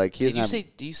 Biggie, like he doesn't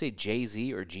have... Do you say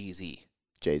Jay-Z or G-Z?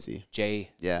 Jay-Z. Jay-Z.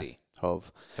 Yeah,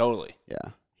 Hove. Totally.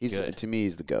 Yeah. To me,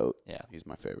 he's the GOAT. Yeah. He's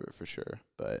my favorite for sure.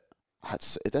 But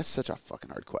that's such a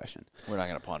fucking hard question. We're not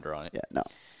going to ponder on it. Yeah, no.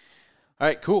 All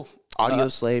right, cool. Audio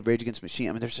Slave, Rage Against the Machine.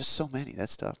 I mean, there's just so many.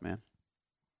 That's tough, man.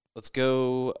 Let's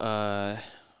go.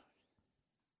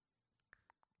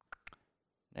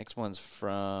 Next one's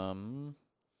from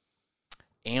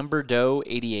Amber Doe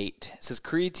 88. It says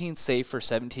creatine safe for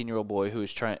 17-year-old boy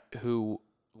who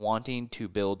wanting to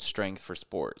build strength for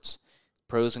sports.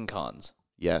 Pros and cons.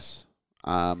 Yes.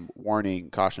 Warning,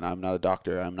 caution. I'm not a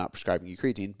doctor. I'm not prescribing you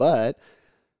creatine, but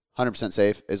 100%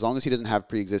 safe as long as he doesn't have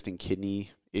pre-existing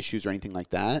kidney issues or anything like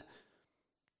that.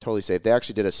 Totally safe. They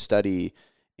actually did a study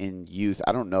in youth.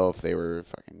 I don't know if they were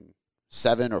fucking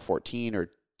 7 or 14 or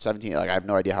 17. Like I have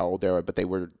no idea how old they were, but they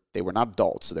were they were not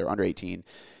adults, so they were under 18.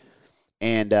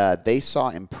 And they saw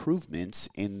improvements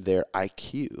in their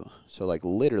IQ, so like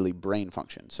literally brain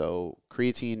function. So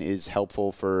creatine is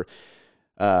helpful for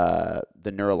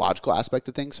the neurological aspect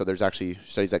of things. So there's actually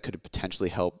studies that could potentially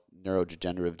help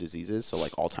neurodegenerative diseases, so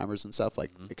like Alzheimer's and stuff.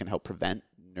 Like it can help prevent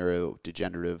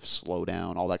neurodegenerative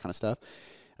slowdown, all that kind of stuff.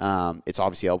 It's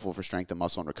obviously helpful for strength and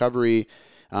muscle and recovery.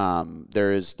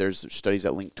 There's studies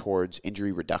that link towards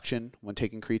injury reduction when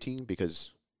taking creatine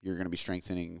because you're going to be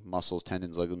strengthening muscles,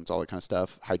 tendons, ligaments, all that kind of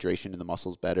stuff. Hydration in the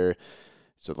muscles better,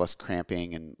 so less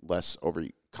cramping and less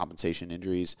overcompensation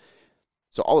injuries.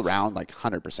 So all around, like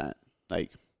 100%,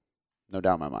 like no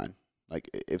doubt in my mind. Like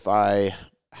if I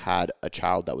had a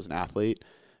child that was an athlete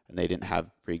and they didn't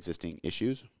have pre-existing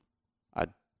issues,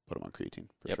 I'd put them on creatine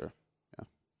for sure. Yeah.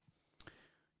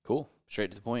 Cool.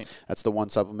 Straight to the point. That's the one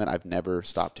supplement I've never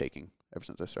stopped taking ever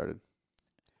since I started.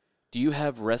 Do you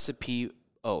have recipe?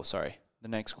 Oh, sorry. The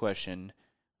next question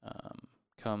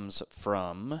comes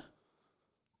from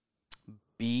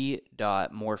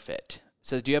B.Morfit. It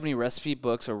says, do you have any recipe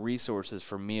books or resources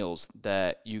for meals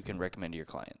that you can recommend to your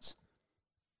clients?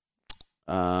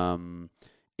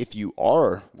 If you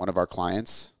are one of our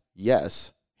clients,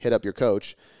 yes, hit up your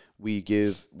coach. We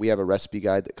have a recipe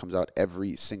guide that comes out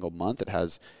every single month. It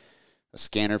has a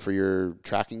scanner for your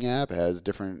tracking app. It has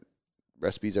different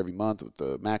recipes every month with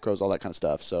the macros, all that kind of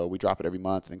stuff. So we drop it every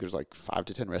month. I think there's like 5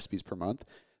 to 10 recipes per month.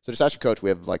 So just ask your coach. We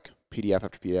have like PDF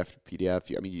after PDF after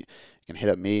PDF. I mean, you can hit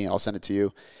up me. I'll send it to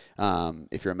you.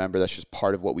 If you're a member, that's just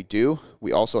part of what we do.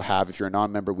 We also have, if you're a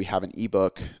non-member, we have an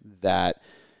ebook that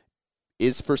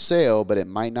is for sale, but it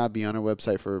might not be on our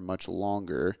website for much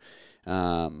longer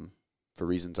for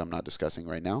reasons I'm not discussing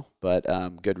right now, but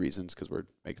good reasons because we're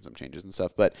making some changes and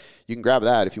stuff. But you can grab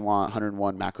that if you want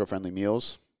 101 macro-friendly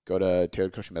meals. Go to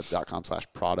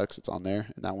tailoredcoachingmethod.com/products. It's on there.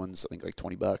 And that one's, I think, like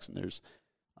 $20. And there's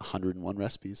 101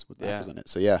 recipes with macros in it.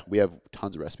 So, yeah, we have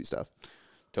tons of recipe stuff.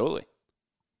 Totally.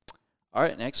 All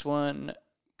right, next one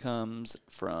comes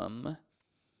from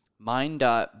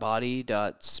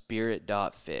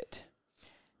mind.body.spirit.fit.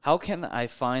 How can I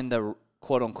find the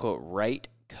quote-unquote right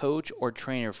coach or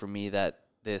trainer for me that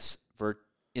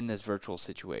in this virtual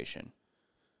situation?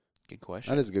 Good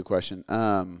question. That is a good question.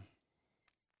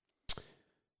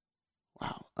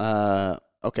 Wow.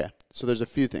 Okay. So there's a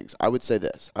few things. I would say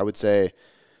this. I would say,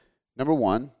 number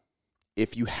one,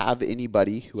 if you have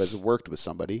anybody who has worked with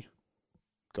somebody,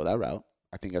 go that route.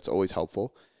 I think that's always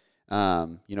helpful.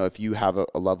 If you have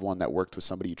a loved one that worked with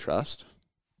somebody you trust,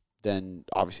 then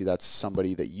obviously that's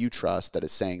somebody that you trust that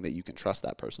is saying that you can trust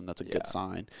that person. That's a good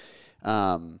sign.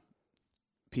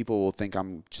 People will think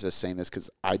I'm just saying this because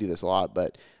I do this a lot,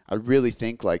 but I really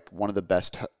think like one of the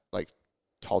best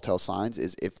tall tale signs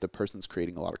is if the person's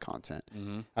creating a lot of content.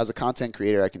 Mm-hmm. As a content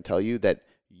creator, I can tell you that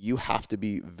you have to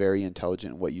be very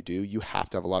intelligent in what you do. You have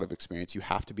to have a lot of experience. You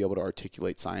have to be able to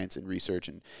articulate science and research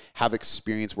and have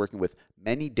experience working with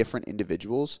many different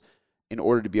individuals in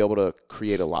order to be able to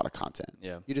create a lot of content.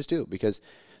 Yeah. You just do, because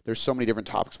there's so many different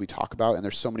topics we talk about, and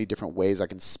there's so many different ways I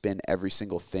can spin every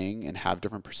single thing and have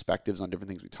different perspectives on different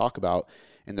things we talk about.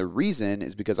 And the reason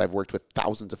is because I've worked with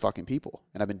thousands of fucking people,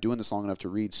 and I've been doing this long enough to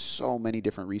read so many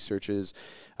different researches,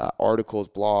 articles,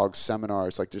 blogs,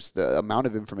 seminars, like just the amount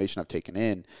of information I've taken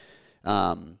in.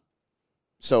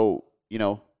 So,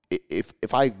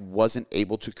 if I wasn't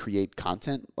able to create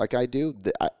content like I do,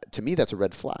 to me, that's a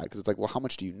red flag, because it's like, well, how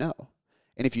much do you know?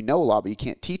 And if you know a lot, but you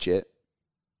can't teach it,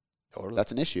 totally,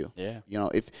 that's an issue. Yeah.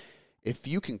 If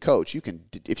you can coach,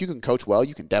 if you can coach well,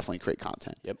 you can definitely create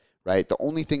content. Yep. Right? The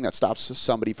only thing that stops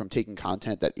somebody from taking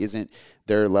content that isn't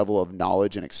their level of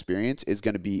knowledge and experience is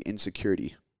going to be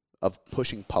insecurity of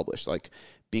pushing publish, like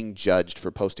being judged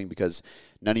for posting because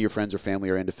none of your friends or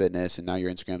family are into fitness, and now your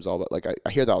Instagram's all about, like, I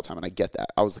hear that all the time, and I get that.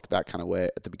 I was like that kind of way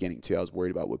at the beginning too. I was worried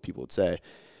about what people would say.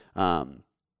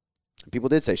 People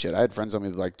did say shit. I had friends on me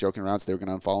like joking around, so they were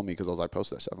going to unfollow me because I was like, post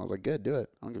that stuff. And I was like, good, do it.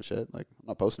 I don't give a shit. Like, I'm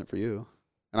not posting it for you.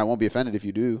 And I won't be offended if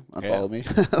you do unfollow me.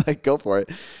 Like, go for it.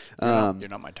 You're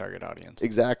not my target audience.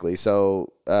 Exactly.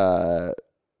 So I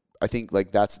think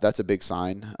like that's a big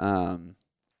sign.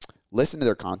 Listen to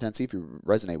their content, see if you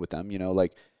resonate with them.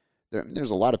 Like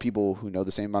there's a lot of people who know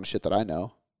the same amount of shit that I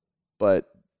know, but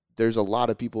there's a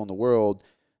lot of people in the world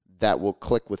that will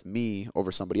click with me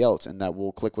over somebody else, and that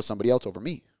will click with somebody else over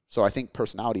me. So I think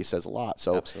personality says a lot.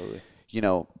 So, absolutely.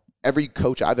 Every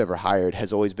coach I've ever hired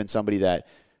has always been somebody that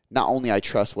not only I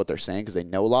trust what they're saying because they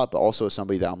know a lot, but also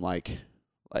somebody that I'm like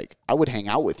I would hang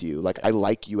out with you. Like, I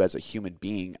like you as a human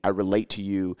being. I relate to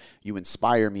you. You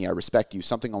inspire me. I respect you.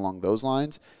 Something along those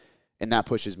lines. And that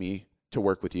pushes me to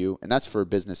work with you. And that's for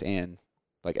business and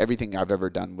Like everything I've ever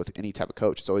done with any type of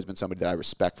coach, it's always been somebody that I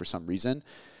respect for some reason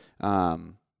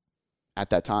at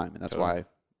that time. And that's why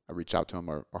I reached out to him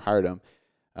or hired him.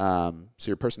 So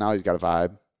your personality's got a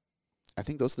vibe. I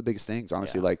think those are the biggest things,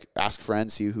 honestly. Yeah. Like ask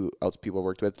friends, see who else people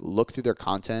worked with, look through their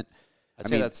content. I'd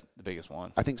say that's the biggest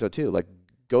one. I think so too. Like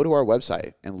go to our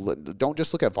website and don't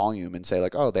just look at volume and say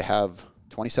like, oh, they have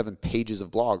 27 pages of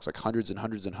blogs, like hundreds and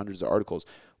hundreds and hundreds of articles.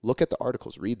 Look at the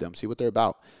articles, read them, see what they're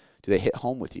about. Do they hit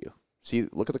home with you?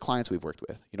 Look at the clients we've worked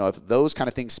with. You know, if those kind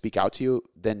of things speak out to you,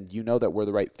 then you know that we're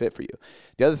the right fit for you.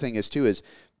 The other thing is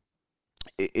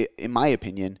in my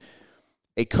opinion,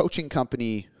 a coaching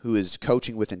company who is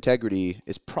coaching with integrity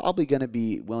is probably going to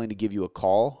be willing to give you a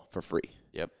call for free.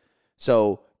 Yep.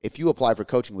 So if you apply for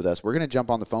coaching with us, we're going to jump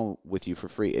on the phone with you for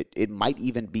free. It might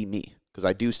even be me because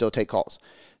I do still take calls.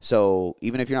 So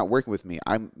even if you're not working with me,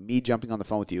 me jumping on the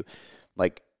phone with you.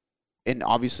 Like, and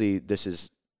obviously this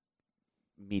is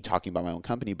me talking about my own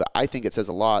company, but I think it says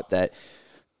a lot that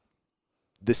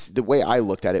the way I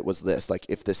looked at it was this. Like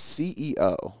if the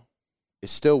CEO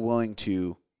is still willing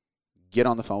to get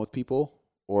on the phone with people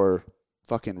or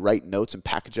fucking write notes and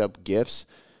package up gifts,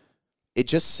 it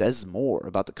just says more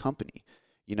about the company,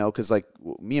 you know? Because like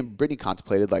me and Brittany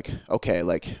contemplated, like, okay,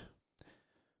 like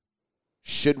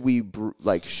should we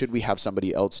have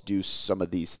somebody else do some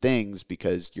of these things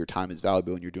because your time is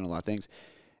valuable and you're doing a lot of things?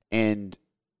 And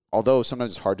although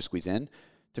sometimes it's hard to squeeze in,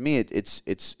 to me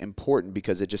it's important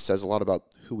because it just says a lot about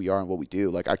who we are and what we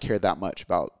do. Like I care that much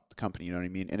about the company, you know what I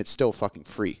mean? And it's still fucking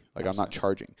free. Like Absolutely. I'm not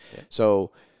charging. Yeah.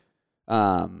 So,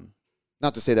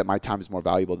 not to say that my time is more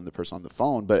valuable than the person on the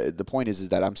phone, but the point is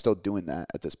that I'm still doing that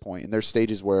at this point. And there's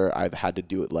stages where I've had to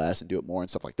do it less and do it more and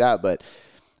stuff like that. But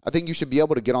I think you should be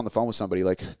able to get on the phone with somebody.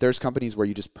 Like there's companies where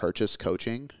you just purchase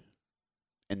coaching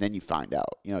and then you find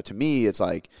out. You know, to me, it's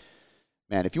like,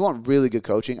 man, if you want really good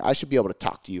coaching, I should be able to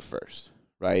talk to you first,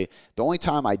 right? The only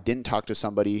time I didn't talk to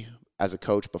somebody as a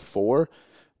coach before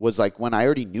was like when I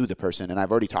already knew the person and I've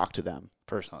already talked to them.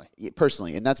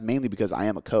 Personally. And that's mainly because I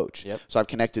am a coach. Yep. So I've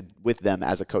connected with them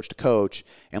as a coach to coach.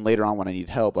 And later on when I need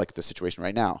help, like the situation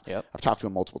right now, yep. I've talked to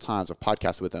them multiple times. I've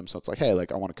podcasted with them. So it's like, hey,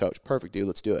 like I want to coach. Perfect, dude.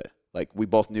 Let's do it. Like we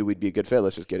both knew we'd be a good fit.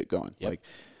 Let's just get it going. Yep. Like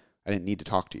I didn't need to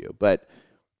talk to you. But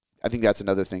I think that's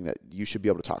another thing that you should be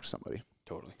able to talk to somebody.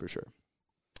 Totally. For sure.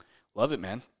 Love it,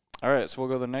 man. All right. So we'll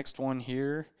go to the next one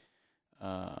here.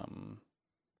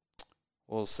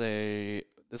 We'll say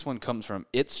this one comes from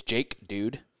It's Jake,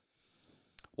 dude.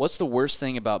 What's the worst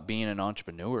thing about being an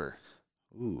entrepreneur?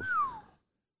 Ooh.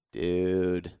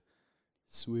 Dude.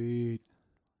 Sweet.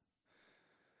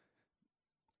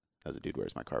 That was a Dude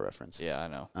Where's My Car reference. Yeah, I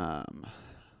know. Man,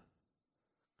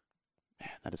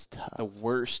 that is tough. The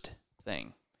worst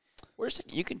thing. Worst.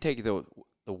 You can take the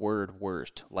word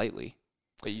worst lightly,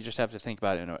 but you just have to think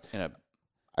about it in a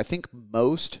I think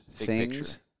most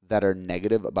things picture. That are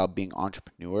negative about being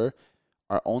entrepreneur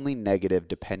are only negative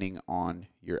depending on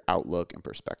your outlook and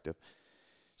perspective.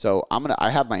 So I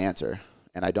have my answer,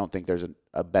 and I don't think there's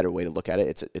a better way to look at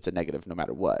it. It's a negative no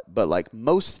matter what. But like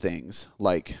most things,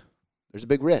 like there's a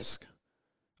big risk.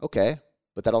 Okay,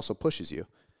 but that also pushes you.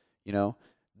 You know,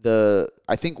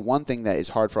 I think one thing that is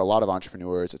hard for a lot of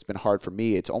entrepreneurs, it's been hard for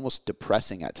me, it's almost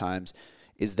depressing at times,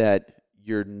 is that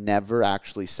you're never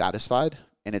actually satisfied,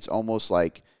 and it's almost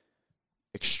like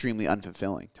extremely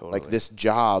unfulfilling. Totally. Like this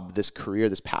job, this career,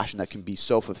 this passion that can be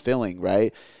so fulfilling,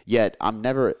 right? Yet I'm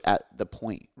never at the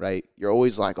point, right? You're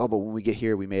always like, oh, but when we get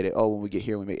here, we made it. Oh, when we get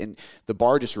here, we made it. And the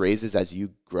bar just raises as you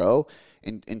grow.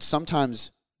 And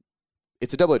sometimes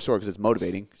it's a double-edged sword because it's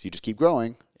motivating because you just keep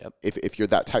growing. Yep. If you're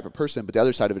that type of person. But the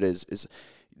other side of it is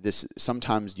this,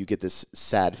 sometimes you get this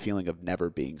sad feeling of never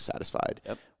being satisfied.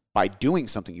 Yep. By doing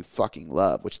something you fucking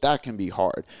love, which that can be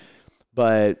hard.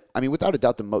 But, I mean, without a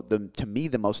doubt, to me,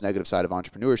 the most negative side of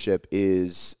entrepreneurship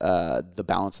is the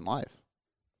balance in life.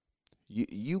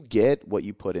 You get what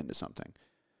you put into something.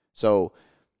 So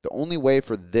the only way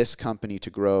for this company to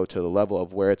grow to the level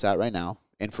of where it's at right now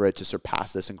and for it to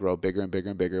surpass this and grow bigger and bigger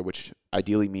and bigger, which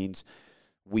ideally means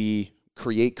we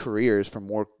create careers for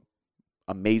more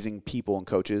amazing people and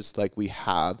coaches like we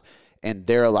have, and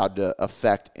they're allowed to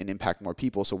affect and impact more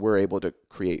people. So we're able to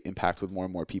create impact with more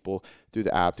and more people through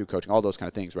the app, through coaching, all those kind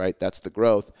of things, right? That's the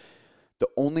growth. The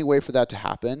only way for that to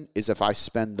happen is if I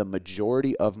spend the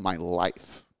majority of my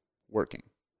life working,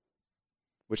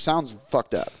 which sounds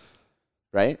fucked up,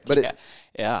 right? But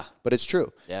yeah. But it's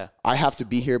true. Yeah. I have to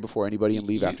be here before anybody and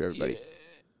leave after everybody.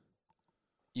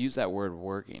 Use that word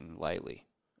working lightly.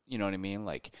 You know what I mean?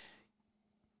 Like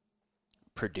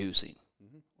producing.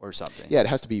 Or something. Yeah, it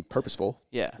has to be purposeful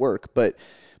work. But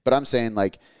I'm saying,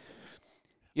 like,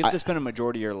 you have to spend a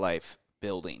majority of your life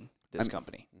building. this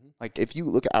company. Like if you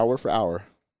look hour for hour,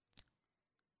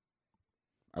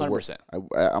 100%. I'm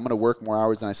going to work more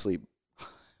hours than I sleep.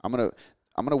 I'm going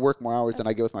to work more hours than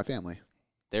I get with my family.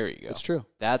 There you go. It's true.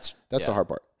 That's the hard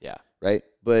part. Yeah. Right?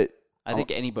 But I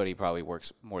think anybody probably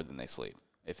works more than they sleep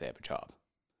if they have a job.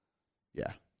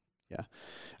 Yeah.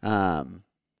 Yeah.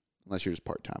 Unless you're just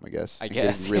part-time, I guess. I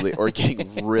guess.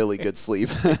 Getting really good sleep.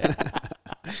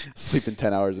 Sleeping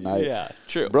 10 hours a night. Yeah,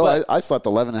 true. Bro, I slept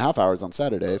 11 and a half hours on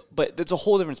Saturday. But it's a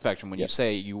whole different spectrum when you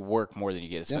say you work more than you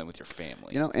get to spend with your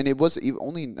family. You know, and it was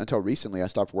only until recently I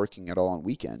stopped working at all on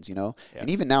weekends, you know? Yeah. And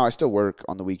even now I still work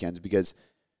on the weekends because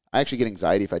I actually get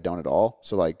anxiety if I don't at all.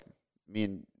 So, like, me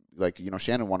and, like, you know,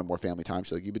 Shannon wanted more family time.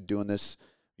 She's like, you've been doing this.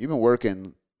 You've been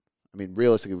working. I mean,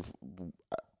 realistically,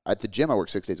 at the gym I work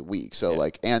 6 days a week. So,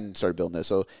 like, and started building this.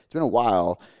 So, it's been a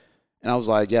while. And I was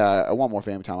like, yeah, I want more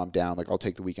family time. I'm down. Like, I'll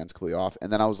take the weekends completely off.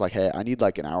 And then I was like, hey, I need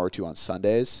like an hour or two on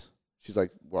Sundays. She's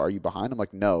like, well, are you behind? I'm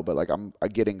like, no, but like I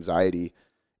get anxiety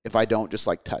if I don't just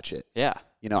like touch it. Yeah.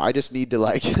 You know, I just need to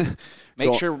like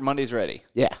make sure Monday's ready.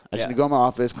 Yeah. I just need to go in my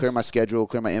office, clear my schedule,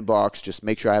 clear my inbox, just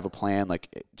make sure I have a plan, like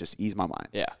just ease my mind.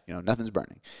 Yeah. You know, nothing's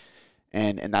burning.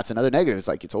 And that's another negative. It's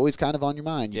like it's always kind of on your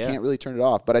mind. You can't really turn it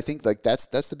off. But I think like that's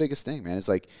the biggest thing, man. It's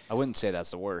like I wouldn't say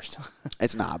that's the worst.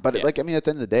 It's not. But like I mean, at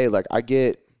the end of the day, like I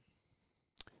get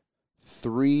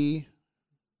 3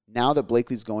 now that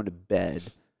Blakely's going to bed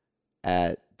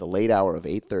at the late hour of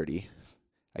 8:30.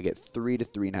 I get 3 to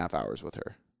 3.5 hours with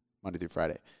her Monday through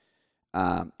Friday.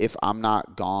 If I'm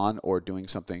not gone or doing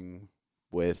something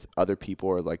with other people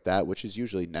or like that, which is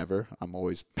usually never. I'm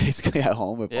always basically at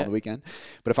home on the weekend.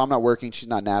 But if I'm not working, she's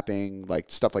not napping, like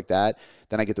stuff like that,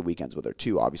 then I get the weekends with her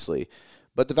too, obviously.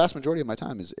 But the vast majority of my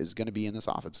time is going to be in this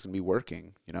office. It's going to be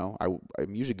working. You know,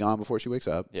 I'm usually gone before she wakes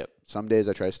up. Yep. Some days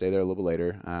I try to stay there a little bit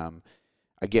later.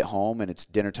 I get home and it's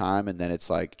dinner time, and then it's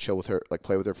like chill with her, like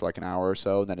play with her for like an hour or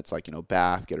so. And then it's like, you know,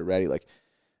 bath, get her ready. Like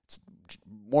it's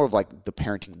more of like the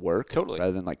parenting work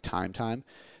rather than like time.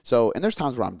 So, and there's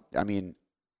times where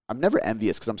I'm never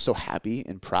envious because I'm so happy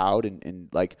and proud and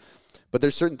like, but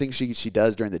there's certain things she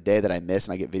does during the day that I miss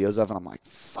and I get videos of and I'm like,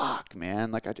 fuck,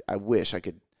 man. Like I wish I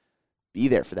could be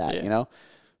there for that, you know?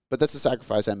 But that's the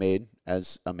sacrifice I made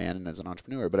as a man and as an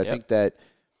entrepreneur. But I think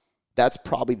that's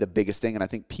probably the biggest thing. And I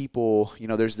think people, you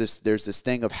know, there's this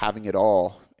thing of having it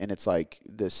all. And it's like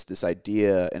this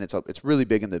idea, and it's really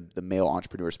big in the male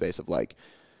entrepreneur space of like,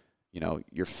 you know,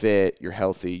 you're fit, you're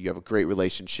healthy, you have a great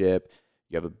relationship,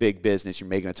 you have a big business, you're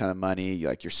making a ton of money,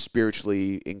 you're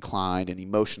spiritually inclined and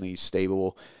emotionally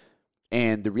stable.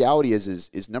 And the reality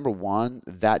is number one,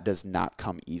 that does not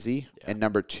come easy. Yeah. And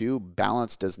number two,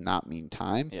 balance does not mean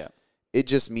time. Yeah. It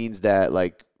just means that,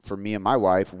 like, for me and my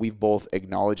wife, we've both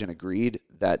acknowledged and agreed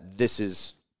that this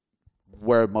is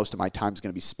where most of my time is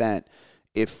going to be spent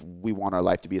if we want our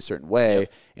life to be a certain way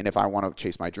and if I want to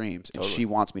chase my dreams. And she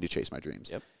wants me to chase my dreams.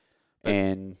 Yep.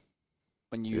 And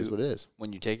it is what it is.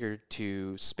 When you take her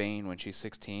to Spain when she's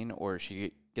 16 or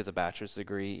she gets a bachelor's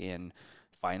degree in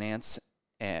finance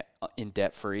and in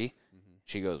debt-free,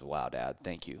 she goes, wow, Dad,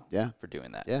 thank you for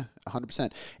doing that. Yeah,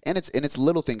 100%. And it's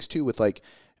little things, too, with, like,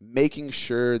 making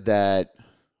sure that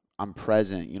I'm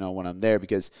present, you know, when I'm there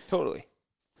because – Totally.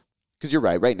 Because you're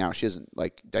right. Right now, she isn't,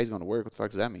 like, Daddy's going to work. What the fuck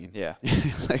does that mean? Yeah.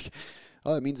 Like –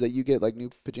 oh, it means that you get like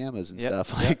new pajamas and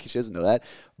stuff. Like she doesn't know that.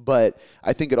 But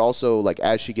I think it also, like,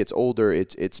 as she gets older,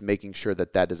 it's making sure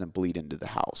that doesn't bleed into the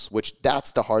house, which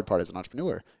that's the hard part as an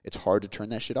entrepreneur. It's hard to turn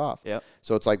that shit off. Yep.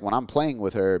 So it's like when I'm playing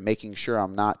with her, making sure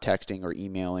I'm not texting or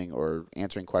emailing or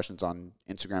answering questions on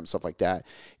Instagram and stuff like that.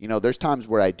 You know, there's times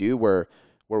where where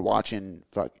we're watching,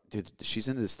 dude, she's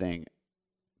into this thing.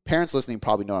 Parents listening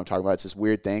probably know what I'm talking about. It's this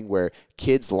weird thing where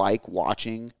kids like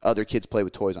watching other kids play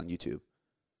with toys on YouTube.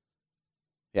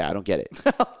 Yeah, I don't get it.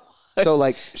 So,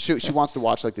 like, she wants to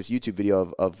watch, like, this YouTube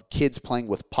video of kids playing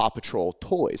with Paw Patrol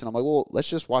toys. And I'm like, well, let's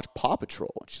just watch Paw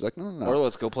Patrol. And she's like, no. Or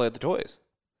let's go play with the toys.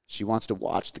 She wants to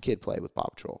watch the kid play with Paw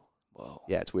Patrol. Whoa.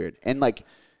 Yeah, it's weird. And, like,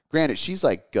 granted, she's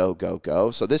like, go, go,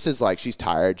 go. So this is like, she's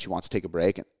tired. She wants to take a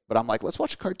break. But I'm like, let's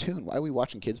watch a cartoon. Why are we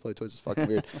watching kids play toys? It's fucking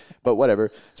weird. But whatever.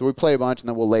 So we play a bunch, and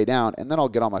then we'll lay down. And then I'll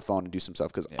get on my phone and do some stuff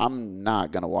because I'm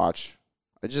not going to watch.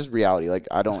 It's just reality. Like,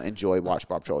 I don't enjoy watching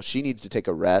Paw Patrol. She needs to take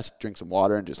a rest, drink some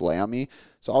water, and just lay on me.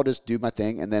 So I'll just do my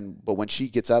thing. And then, but when she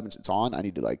gets up and it's on, I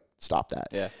need to, like, stop that.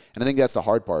 Yeah. And I think that's the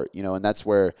hard part, you know, and that's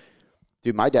where,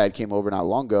 dude, my dad came over not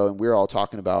long ago, and we were all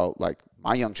talking about, like,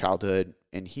 my young childhood.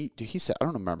 And he said, I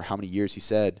don't remember how many years he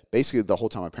said, basically the whole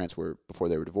time my parents were, before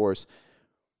they were divorced,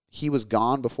 he was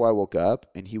gone before I woke up,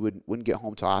 and he wouldn't get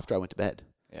home till after I went to bed.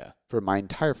 Yeah. For my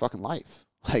entire fucking life.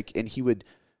 Like, and he would,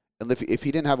 and if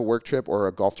he didn't have a work trip or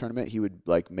a golf tournament, he would,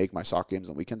 like, make my soccer games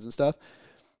on weekends and stuff.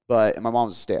 and my mom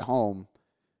was a stay at home.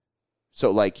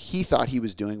 So like he thought he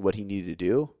was doing what he needed to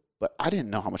do, but I didn't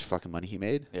know how much fucking money he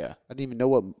made. Yeah. I didn't even know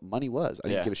what money was. I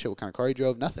didn't give a shit what kind of car he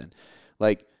drove, nothing.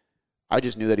 Like I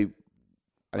just knew that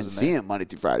I didn't see him Monday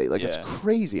through Friday. Like it's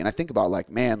crazy. And I think about like,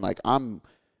 man, like I'm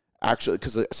actually,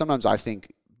 because sometimes I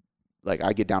think like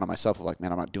I get down on myself of like,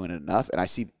 man, I'm not doing it enough. And I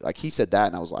see like he said that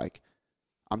and I was like,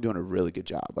 I'm doing a really good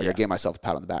job. Like I gave myself a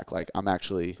pat on the back. Like I'm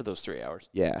actually for those 3 hours.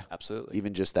 Yeah, absolutely.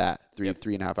 Even just that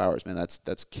 3.5 hours, man,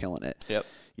 that's killing it. Yep.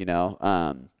 You know,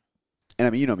 and I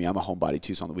mean, you know me, I'm a homebody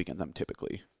too. So on the weekends,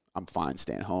 I'm fine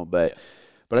staying home. But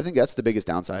I think that's the biggest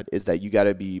downside is that you got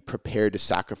to be prepared to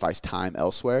sacrifice time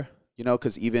elsewhere. You know,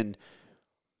 because even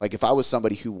like if I was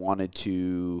somebody who wanted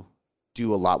to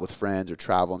do a lot with friends or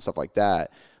travel and stuff like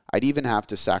that, I'd have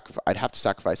to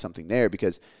sacrifice something there,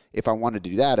 because if I wanted to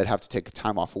do that, I'd have to take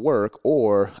time off of work,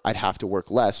 or I'd have to work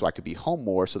less so I could be home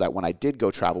more, so that when I did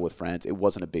go travel with friends, it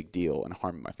wasn't a big deal and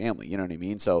harming my family. You know what I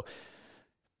mean? So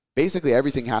basically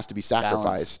everything has to be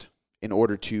sacrificed in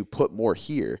order to put more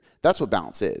here. That's what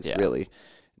balance is, really.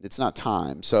 It's not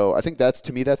time. So I think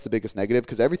to me, that's the biggest negative,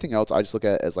 because everything else I just look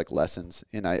at as like lessons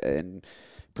and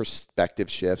perspective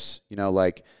shifts. You know,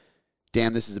 like,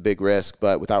 damn, this is a big risk,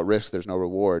 but without risk, there's no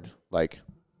reward. Like,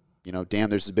 you know, damn,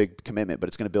 there's a big commitment, but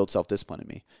it's going to build self-discipline in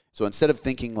me. So instead of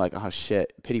thinking like, oh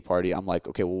shit, pity party, I'm like,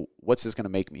 okay, well, what's this going to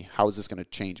make me? How is this going to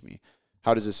change me?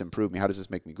 How does this improve me? How does this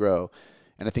make me grow?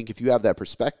 And I think if you have that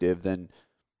perspective, then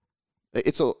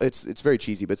it's very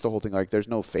cheesy, but it's the whole thing. Like, there's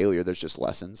no failure. There's just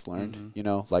lessons learned, you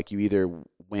know, like you either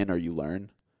win or you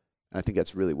learn. And I think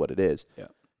that's really what it is. Yeah.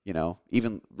 You know,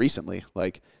 even recently,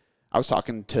 like, I was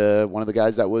talking to one of the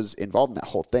guys that was involved in that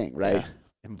whole thing, right? Yeah.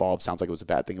 Involved sounds like it was a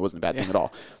bad thing. It wasn't a bad thing at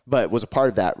all, but was a part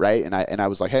of that, right? And I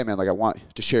was like, hey, man, like, I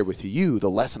want to share with you the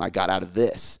lesson I got out of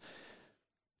this.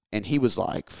 And he was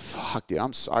like, fuck, dude,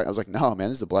 I'm sorry. I was like, no, man,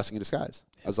 this is a blessing in disguise.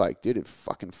 I was like, dude, it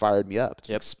fucking fired me up. It's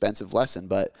an expensive lesson,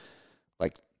 but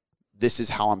like, this is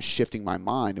how I'm shifting my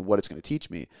mind and what it's going to teach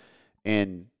me.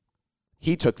 And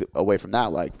he took away from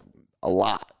that, like, a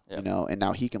lot. You know, and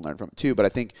now he can learn from it too. But I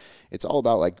think it's all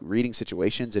about like reading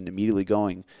situations and immediately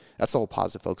going, that's the whole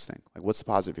positive focus thing. Like, what's the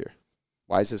positive here?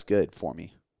 Why is this good for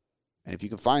me? And if you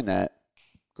can find that,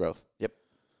 growth. Yep.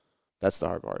 That's the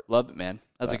hard part. Love it, man.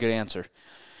 That's a good answer.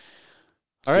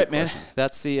 All right, man.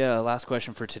 That's the last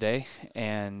question for today.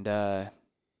 And yeah.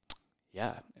 It's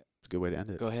a good way to end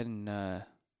it. Go ahead and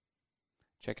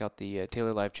check out the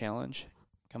Taylor Life Challenge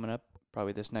coming up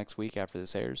probably this next week after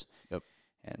this airs. Yep.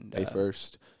 And May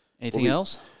 1st. Anything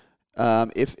else?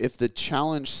 If the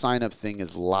challenge sign up thing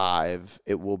is live,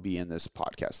 it will be in this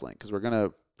podcast link, because we're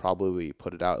gonna probably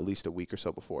put it out at least a week or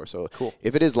so before. So cool.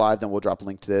 If it is live, then we'll drop a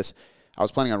link to this. I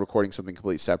was planning on recording something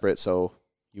completely separate, so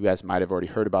you guys might have already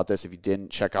heard about this. If you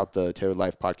didn't, check out the Tailored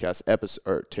Life podcast episode,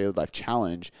 or Tailored Life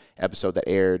Challenge episode that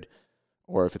aired,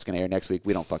 or if it's going to air next week,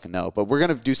 we don't fucking know. But we're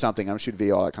going to do something. I'm going to shoot a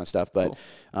video, all that kind of stuff. But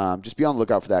just be on the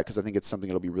lookout for that, because I think it's something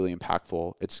that'll be really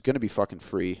impactful. It's going to be fucking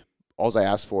free. All I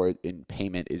ask for in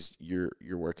payment is your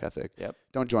work ethic. Yep.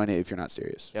 Don't join it if you're not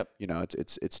serious. Yep. You know,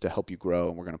 it's to help you grow,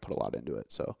 and we're going to put a lot into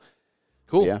it. So,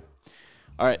 cool. Yeah.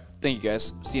 All right. Thank you,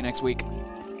 guys. See you next week.